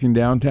be working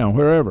downtown,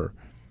 wherever.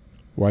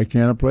 Why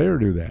can't a player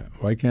do that?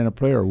 Why can't a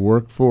player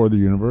work for the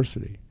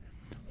university?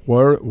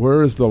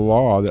 Where is the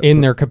law that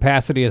in their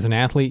capacity as an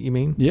athlete? You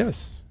mean?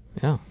 Yes.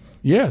 Yeah.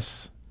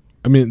 Yes.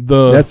 I mean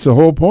that's the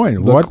whole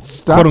point. What's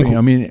stopping? I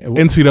mean,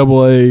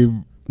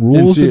 NCAA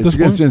rules at this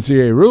against point?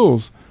 NCAA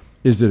rules.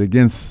 Is it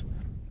against?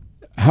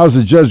 How's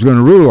the judge going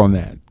to rule on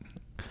that?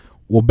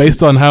 Well,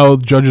 based on how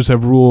judges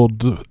have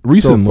ruled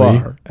recently,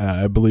 so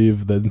I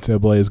believe that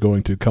NCAA is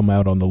going to come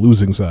out on the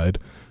losing side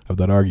of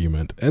that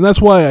argument. And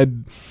that's why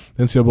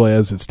NCAA,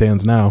 as it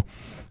stands now,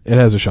 it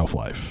has a shelf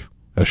life,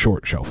 a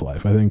short shelf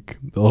life. I think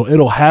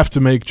it'll have to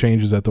make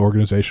changes at the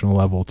organizational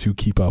level to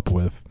keep up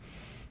with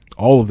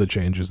all of the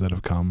changes that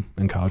have come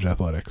in college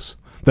athletics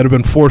that have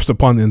been forced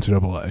upon the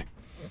NCAA.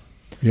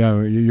 Yeah,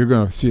 you're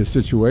going to see a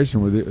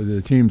situation where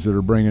the teams that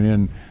are bringing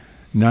in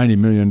 $90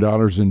 million in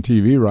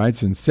TV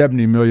rights, and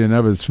 $70 million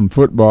of it's from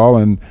football,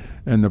 and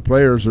the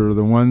players are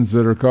the ones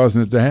that are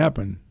causing it to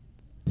happen.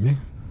 Yeah.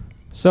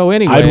 So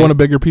anyway, I'd want a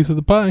bigger piece of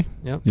the pie.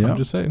 Yep. I'm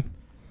just saying.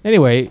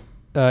 Anyway,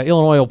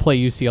 Illinois will play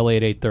UCLA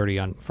at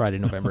 8:30 on Friday,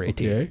 November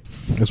 18th.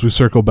 Okay. As we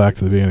circle back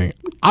to the beginning,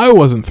 I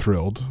wasn't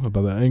thrilled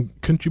about that. And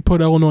couldn't you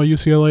put Illinois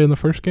UCLA in the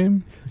first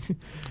game?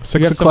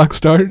 6 o'clock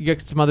start. You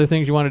got some other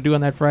things you want to do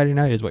on that Friday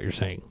night, is what you're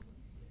saying?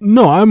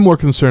 No, I'm more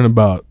concerned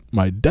about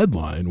my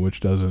deadline, which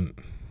doesn't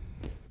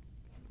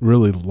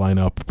really line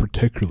up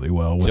particularly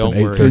well with an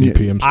 8:30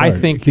 p.m. start. I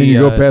think Can you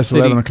go past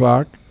 11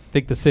 o'clock? I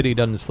think the city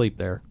doesn't sleep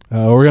there.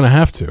 We're going to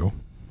have to.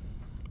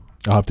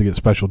 I'll have to get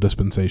special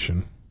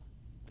dispensation.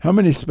 How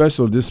many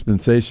special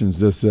dispensations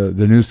does the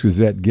News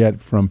Gazette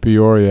get from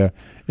Peoria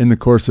in the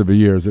course of a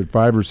year? Is it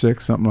 5 or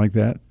 6, something like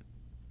that?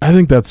 I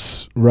think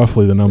that's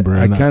roughly the number.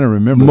 I kind of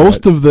remember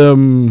most of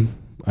them,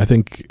 I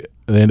think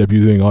they end up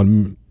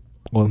using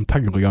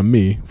technically on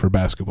me for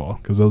basketball,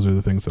 because those are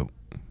the things that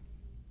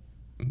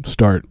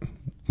start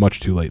much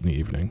too late in the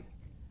evening.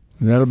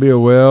 That'll be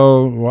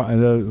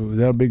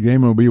that'll be a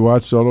game will be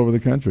watched all over the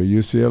country.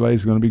 UCLA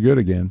is going to be good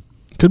again.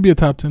 Could be a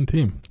top 10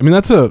 team. I mean,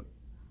 that's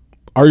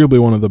arguably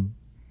one of the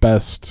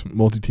best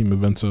multi-team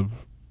events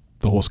of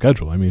the whole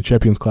schedule. I mean,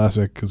 Champions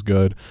Classic is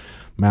good.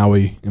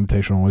 Maui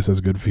Invitational always has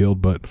a good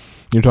field, but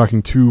you're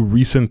talking two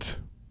recent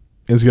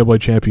NCAA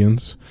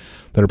champions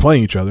that are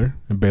playing each other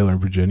in Baylor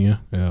and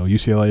Virginia.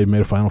 UCLA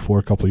made a Final Four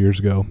a couple of years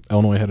ago.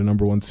 Illinois had a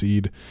number 1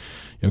 seed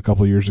a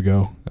couple of years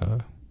ago.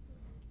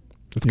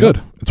 It's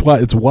good.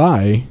 It's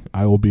why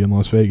I will be in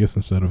Las Vegas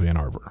instead of Ann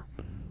Arbor.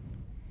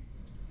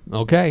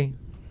 Okay,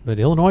 but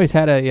Illinois has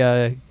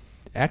had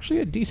actually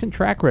a decent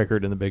track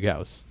record in the Big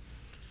House,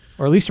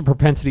 or at least a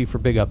propensity for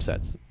big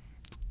upsets.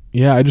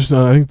 Yeah, I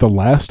think the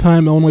last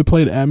time Illinois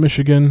played at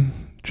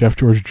Michigan, Jeff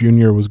George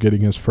Jr. was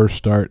getting his first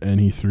start, and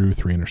he threw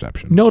 3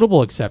 interceptions.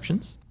 Notable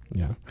exceptions.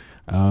 Yeah.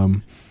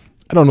 I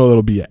don't know that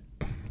it'll be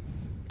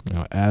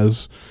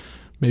as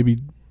maybe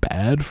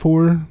bad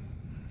for,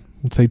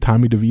 let's say,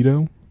 Tommy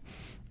DeVito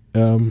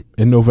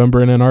in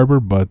November in Ann Arbor,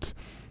 but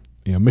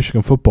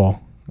Michigan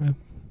football,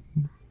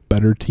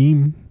 better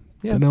team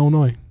than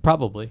Illinois.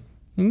 Probably.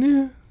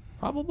 Yeah.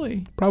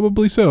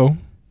 Probably so.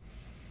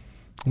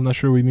 I'm not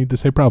sure we need to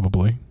say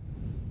probably.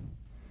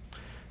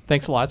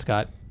 Thanks a lot,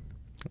 Scott.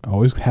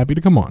 Always happy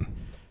to come on.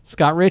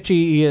 Scott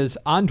Richey is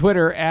on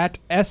Twitter at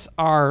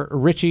SR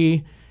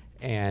Richey,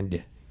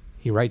 and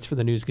he writes for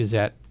the News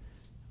Gazette,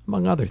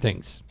 among other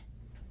things.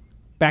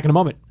 Back in a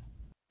moment.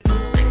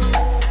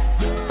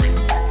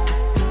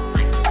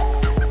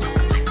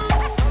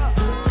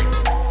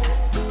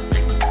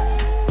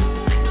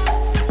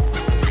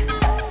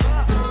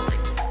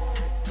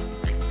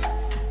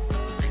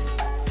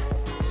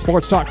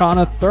 Sports Talk on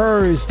a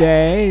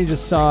Thursday.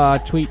 Just saw a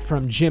tweet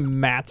from Jim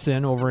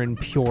Matson over in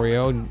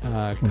Peoria,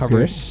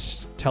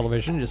 covers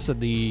television. Just said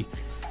the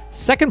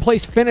second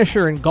place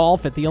finisher in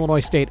golf at the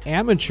Illinois State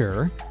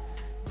Amateur,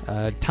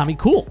 Tommy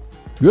Kuhl.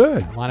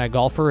 Good. Illini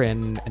golfer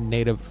and a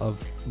native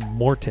of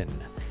Morton.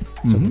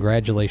 So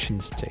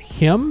congratulations to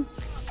him.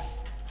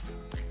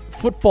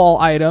 Football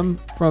item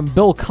from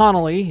Bill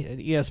Connolly at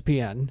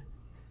ESPN.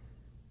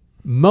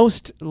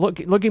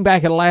 Looking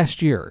back at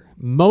last year,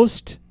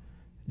 most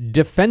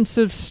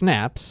defensive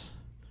snaps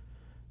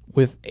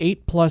with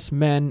 8+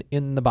 men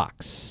in the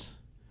box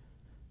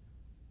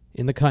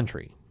in the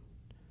country.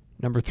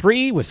 Number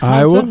 3,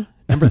 Wisconsin. Iowa?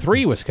 Number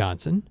 3,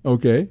 Wisconsin.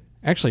 Okay.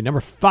 Actually,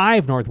 number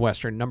 5,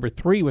 Northwestern. Number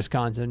 3,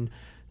 Wisconsin.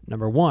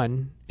 Number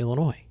 1,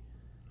 Illinois.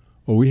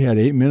 Well, we had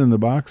 8 men in the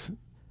box.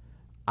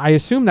 I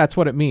assume that's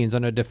what it means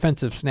on a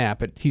defensive snap.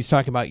 But he's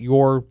talking about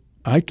your...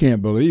 I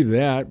can't believe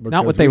that.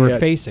 Not what they were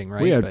facing,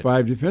 right? We had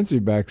 5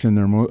 defensive backs in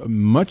there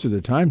much of the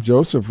time.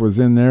 Joseph was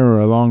in there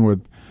along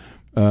with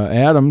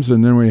Adams,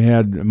 and then we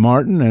had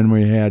Martin, and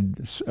we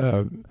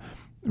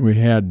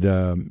had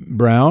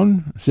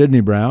Brown,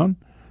 Sidney Brown,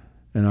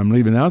 and I'm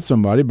leaving out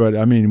somebody. But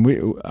I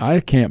mean,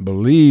 I can't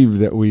believe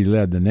that we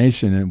led the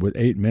nation with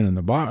 8 men in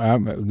the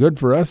box. Good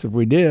for us if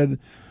we did,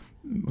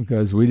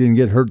 because we didn't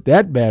get hurt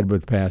that bad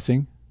with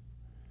passing.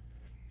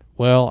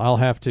 Well, I'll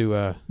have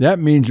to... that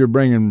means you're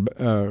bringing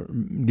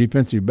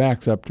defensive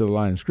backs up to the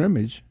line of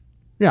scrimmage.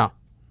 Yeah.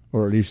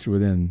 Or at least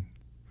within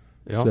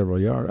several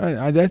yards.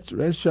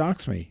 That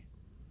shocks me.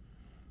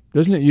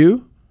 Doesn't it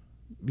you?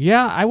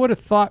 Yeah, I would have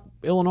thought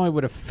Illinois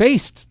would have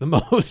faced the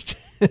most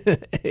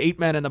 8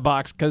 men in the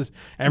box because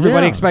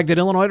everybody expected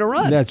Illinois to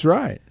run. That's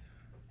right.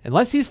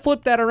 Unless he's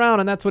flipped that around,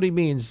 and that's what he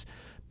means.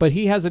 But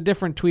he has a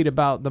different tweet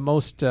about the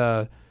most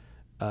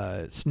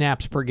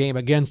snaps per game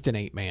against an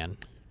 8-man.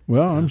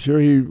 Well, I'm sure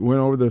he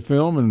went over the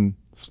film and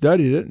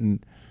studied it,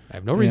 and I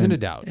have no reason to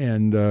doubt.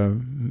 And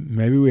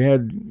maybe we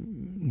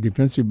had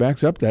defensive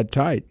backs up that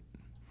tight.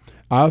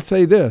 I'll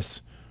say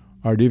this: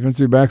 our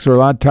defensive backs are a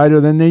lot tighter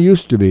than they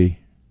used to be.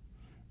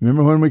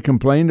 Remember when we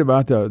complained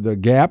about the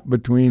gap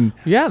between?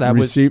 Yeah, that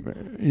was.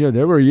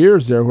 There were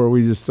years there where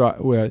we just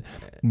thought, well,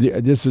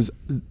 this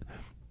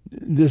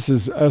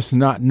is us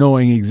not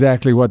knowing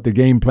exactly what the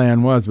game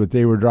plan was, but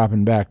they were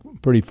dropping back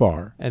pretty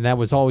far. And that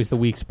was always the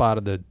weak spot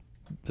of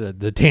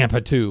the Tampa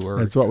too, or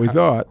that's what we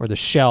thought, or the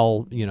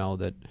shell,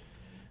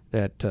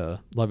 that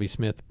Lovie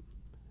Smith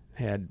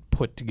had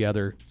put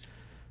together.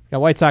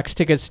 Got White Sox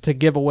tickets to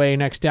give away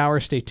next hour.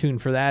 Stay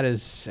tuned for that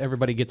as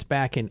everybody gets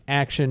back in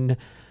action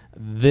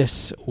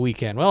this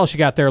weekend. What else you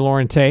got there,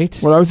 Loren Tate?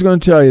 Well, I was going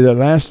to tell you that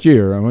last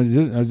year,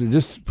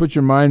 just put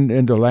your mind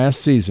into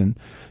last season.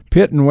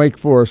 Pitt and Wake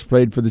Forest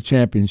played for the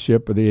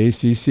championship of the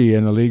ACC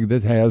in a league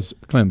that has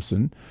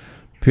Clemson.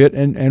 Pitt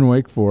and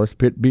Wake Forest.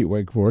 Pitt beat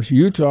Wake Forest.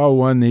 Utah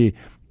won the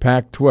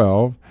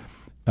Pac-12.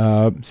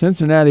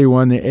 Cincinnati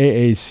won the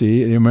AAC,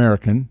 the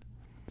American.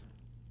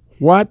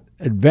 What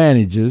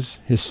advantages,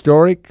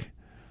 historic,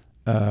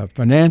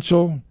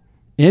 financial,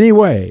 any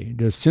way,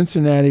 does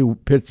Cincinnati,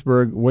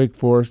 Pittsburgh, Wake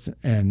Forest,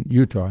 and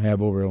Utah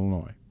have over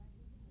Illinois?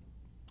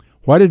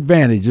 What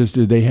advantages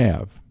do they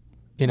have?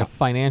 In a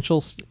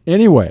financial...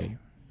 Anyway,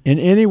 in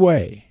any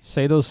way.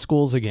 Say those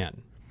schools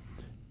again.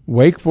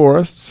 Wake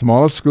Forest,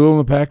 smallest school in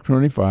the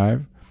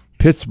Pac-25.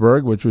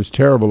 Pittsburgh, which was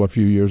terrible a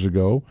few years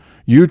ago.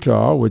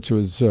 Utah, which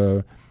was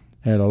had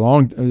a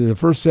long... the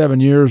first 7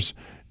 years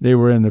they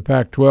were in the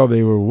Pac-12,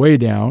 they were way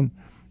down.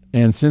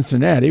 And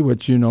Cincinnati,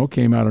 which,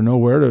 came out of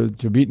nowhere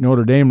to beat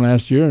Notre Dame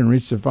last year and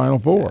reach the Final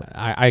Four.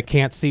 I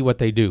can't see what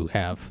they do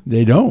have.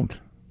 They don't.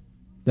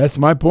 That's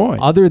my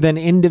point. Other than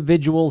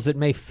individuals that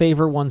may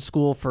favor one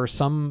school for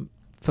some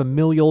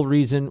familial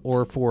reason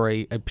or for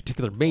a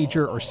particular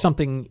major or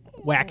something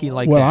wacky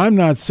like that. Well, I'm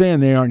not saying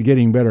they aren't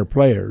getting better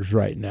players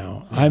right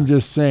now. Yeah. I'm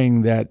just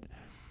saying that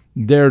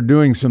they're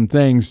doing some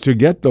things to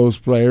get those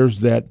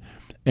players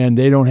and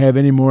they don't have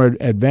any more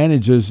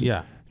advantages.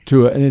 Yeah.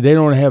 They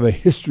don't have a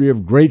history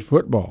of great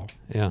football.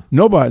 Yeah.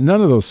 None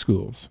of those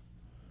schools.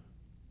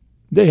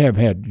 They have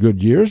had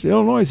good years.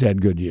 Illinois has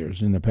had good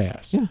years in the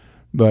past. Yeah.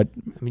 But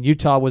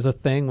Utah was a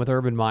thing with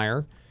Urban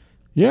Meyer.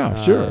 Yeah,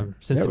 sure.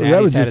 Cincinnati's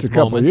that was had just a its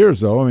couple moments. of years,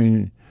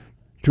 though.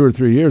 2 or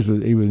 3 years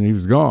he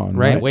was gone.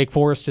 Right. Wake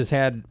Forest has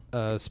had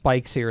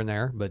spikes here and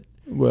there, but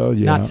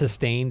not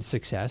sustained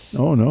success.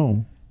 Oh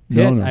no.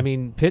 Pitt,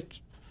 No. Pitt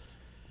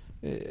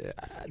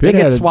they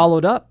get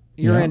swallowed up.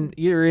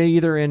 You're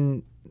either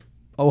in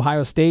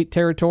Ohio State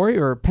territory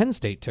or Penn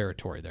State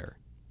territory there.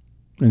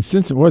 And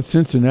what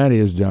Cincinnati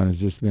has done has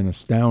just been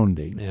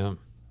astounding. Yeah.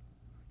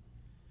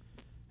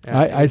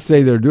 I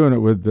say they're doing it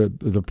with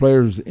the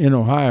players in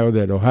Ohio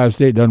that Ohio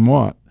State doesn't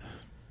want.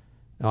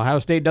 Ohio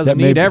State doesn't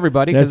need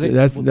everybody.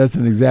 That's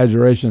an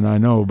exaggeration, I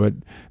know, but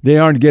they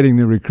aren't getting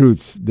the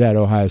recruits that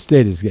Ohio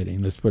State is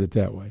getting. Let's put it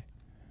that way.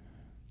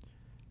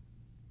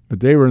 But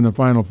they were in the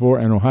Final Four,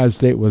 and Ohio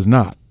State was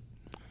not.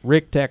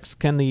 Rick texts,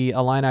 can the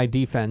Illini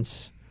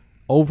defense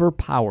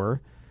overpower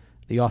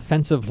the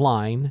offensive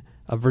line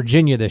of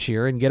Virginia this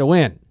year and get a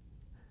win?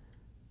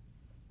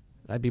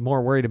 I'd be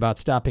more worried about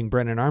stopping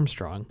Brennan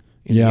Armstrong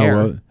in the air.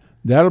 Well,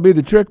 that'll be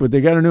the trick, but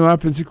they got a new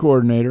offensive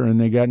coordinator, and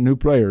they got new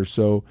players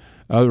so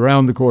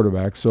around the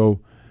quarterback.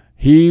 So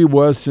he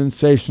was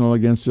sensational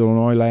against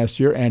Illinois last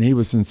year, and he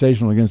was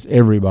sensational against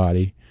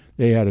everybody.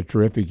 They had a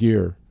terrific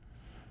year.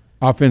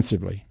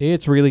 Offensively,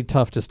 it's really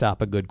tough to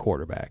stop a good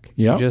quarterback.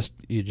 Yeah,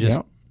 you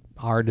just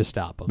hard to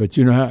stop them. But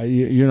you know how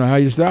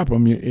you stop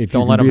them. If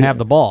don't let them have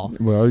the ball.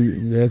 Well,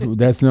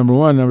 that's number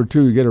one. Number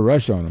two, you get a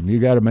rush on them. You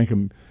got to make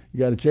them. You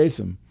got to chase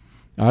them.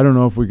 I don't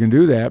know if we can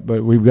do that,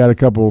 but we've got a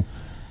couple.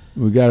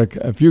 We've got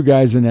a few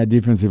guys in that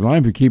defensive line.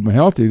 If you keep them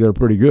healthy, they're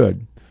pretty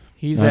good.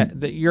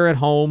 You're at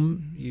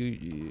home.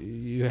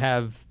 You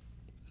have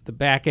the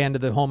back end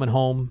of the home and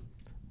home.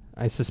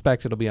 I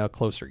suspect it'll be a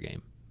closer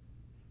game.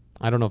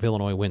 I don't know if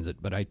Illinois wins it,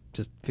 but I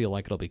just feel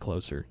like it'll be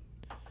closer.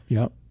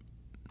 Yep.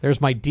 There's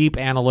my deep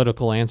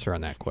analytical answer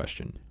on that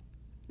question.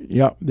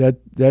 Yep.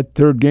 That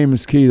third game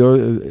is key, though.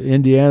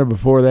 Indiana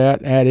before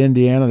that, at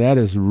Indiana, that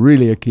is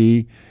really a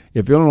key.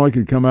 If Illinois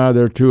could come out of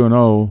there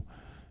 2-0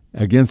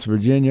 against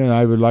Virginia,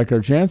 I would like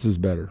our chances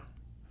better.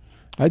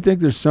 I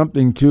think there's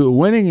something to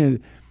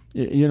winning.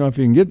 If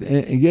you can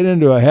get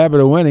into a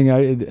habit of winning,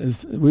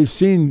 we've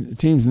seen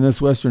teams in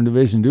this Western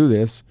Division do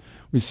this.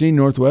 We've seen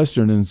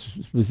Northwestern in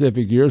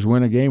specific years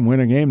win a game,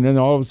 and then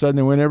all of a sudden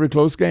they win every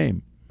close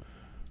game.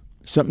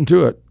 Something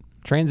to it.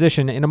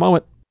 Transition in a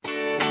moment.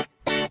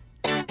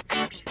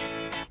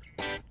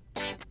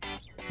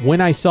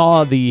 When I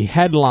saw the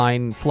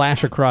headline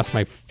flash across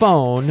my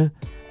phone,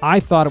 I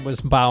thought it was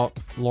about,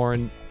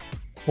 Lauren,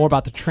 more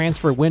about the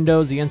transfer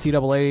windows. The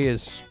NCAA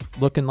is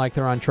looking like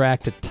they're on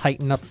track to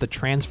tighten up the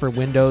transfer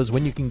windows,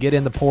 when you can get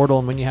in the portal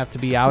and when you have to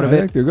be out of it. I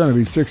think they're going to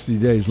be 60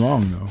 days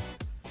long, though.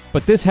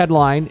 But this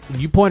headline,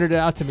 you pointed it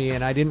out to me,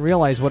 and I didn't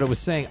realize what it was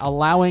saying.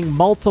 Allowing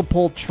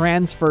multiple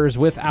transfers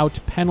without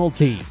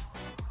penalty.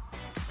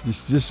 You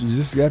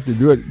just have to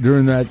do it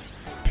during that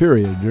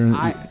period.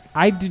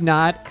 I did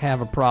not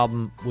have a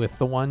problem with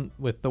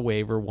the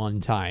waiver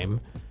one time.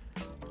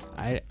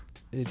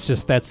 It's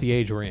just that's the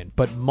age we're in.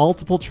 But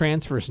multiple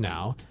transfers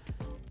now.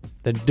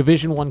 The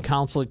Division I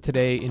Council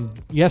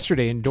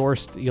yesterday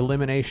endorsed the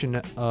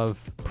elimination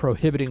of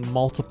prohibiting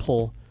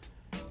multiple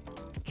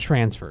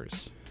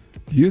transfers.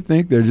 Do you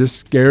think they're just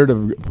scared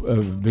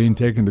of being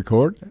taken to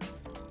court?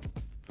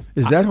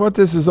 Is that what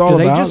this is all about?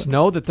 Do they just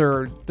know that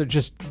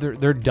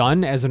they're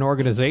done as an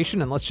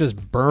organization, and let's just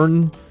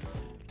burn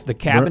the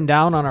cabin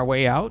down on our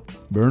way out?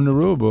 Burn the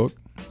rule book.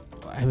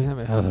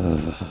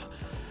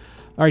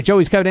 All right,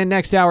 Joey's coming in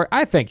next hour.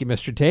 I thank you,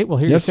 Mr. Tate. We'll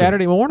hear you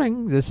Saturday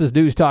morning. This is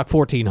News Talk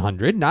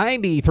 1400,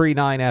 93.9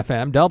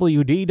 FM,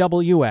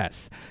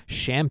 WDWS,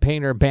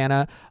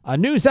 Champaign-Urbana, a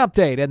news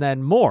update, and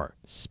then more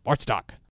Sports Talk.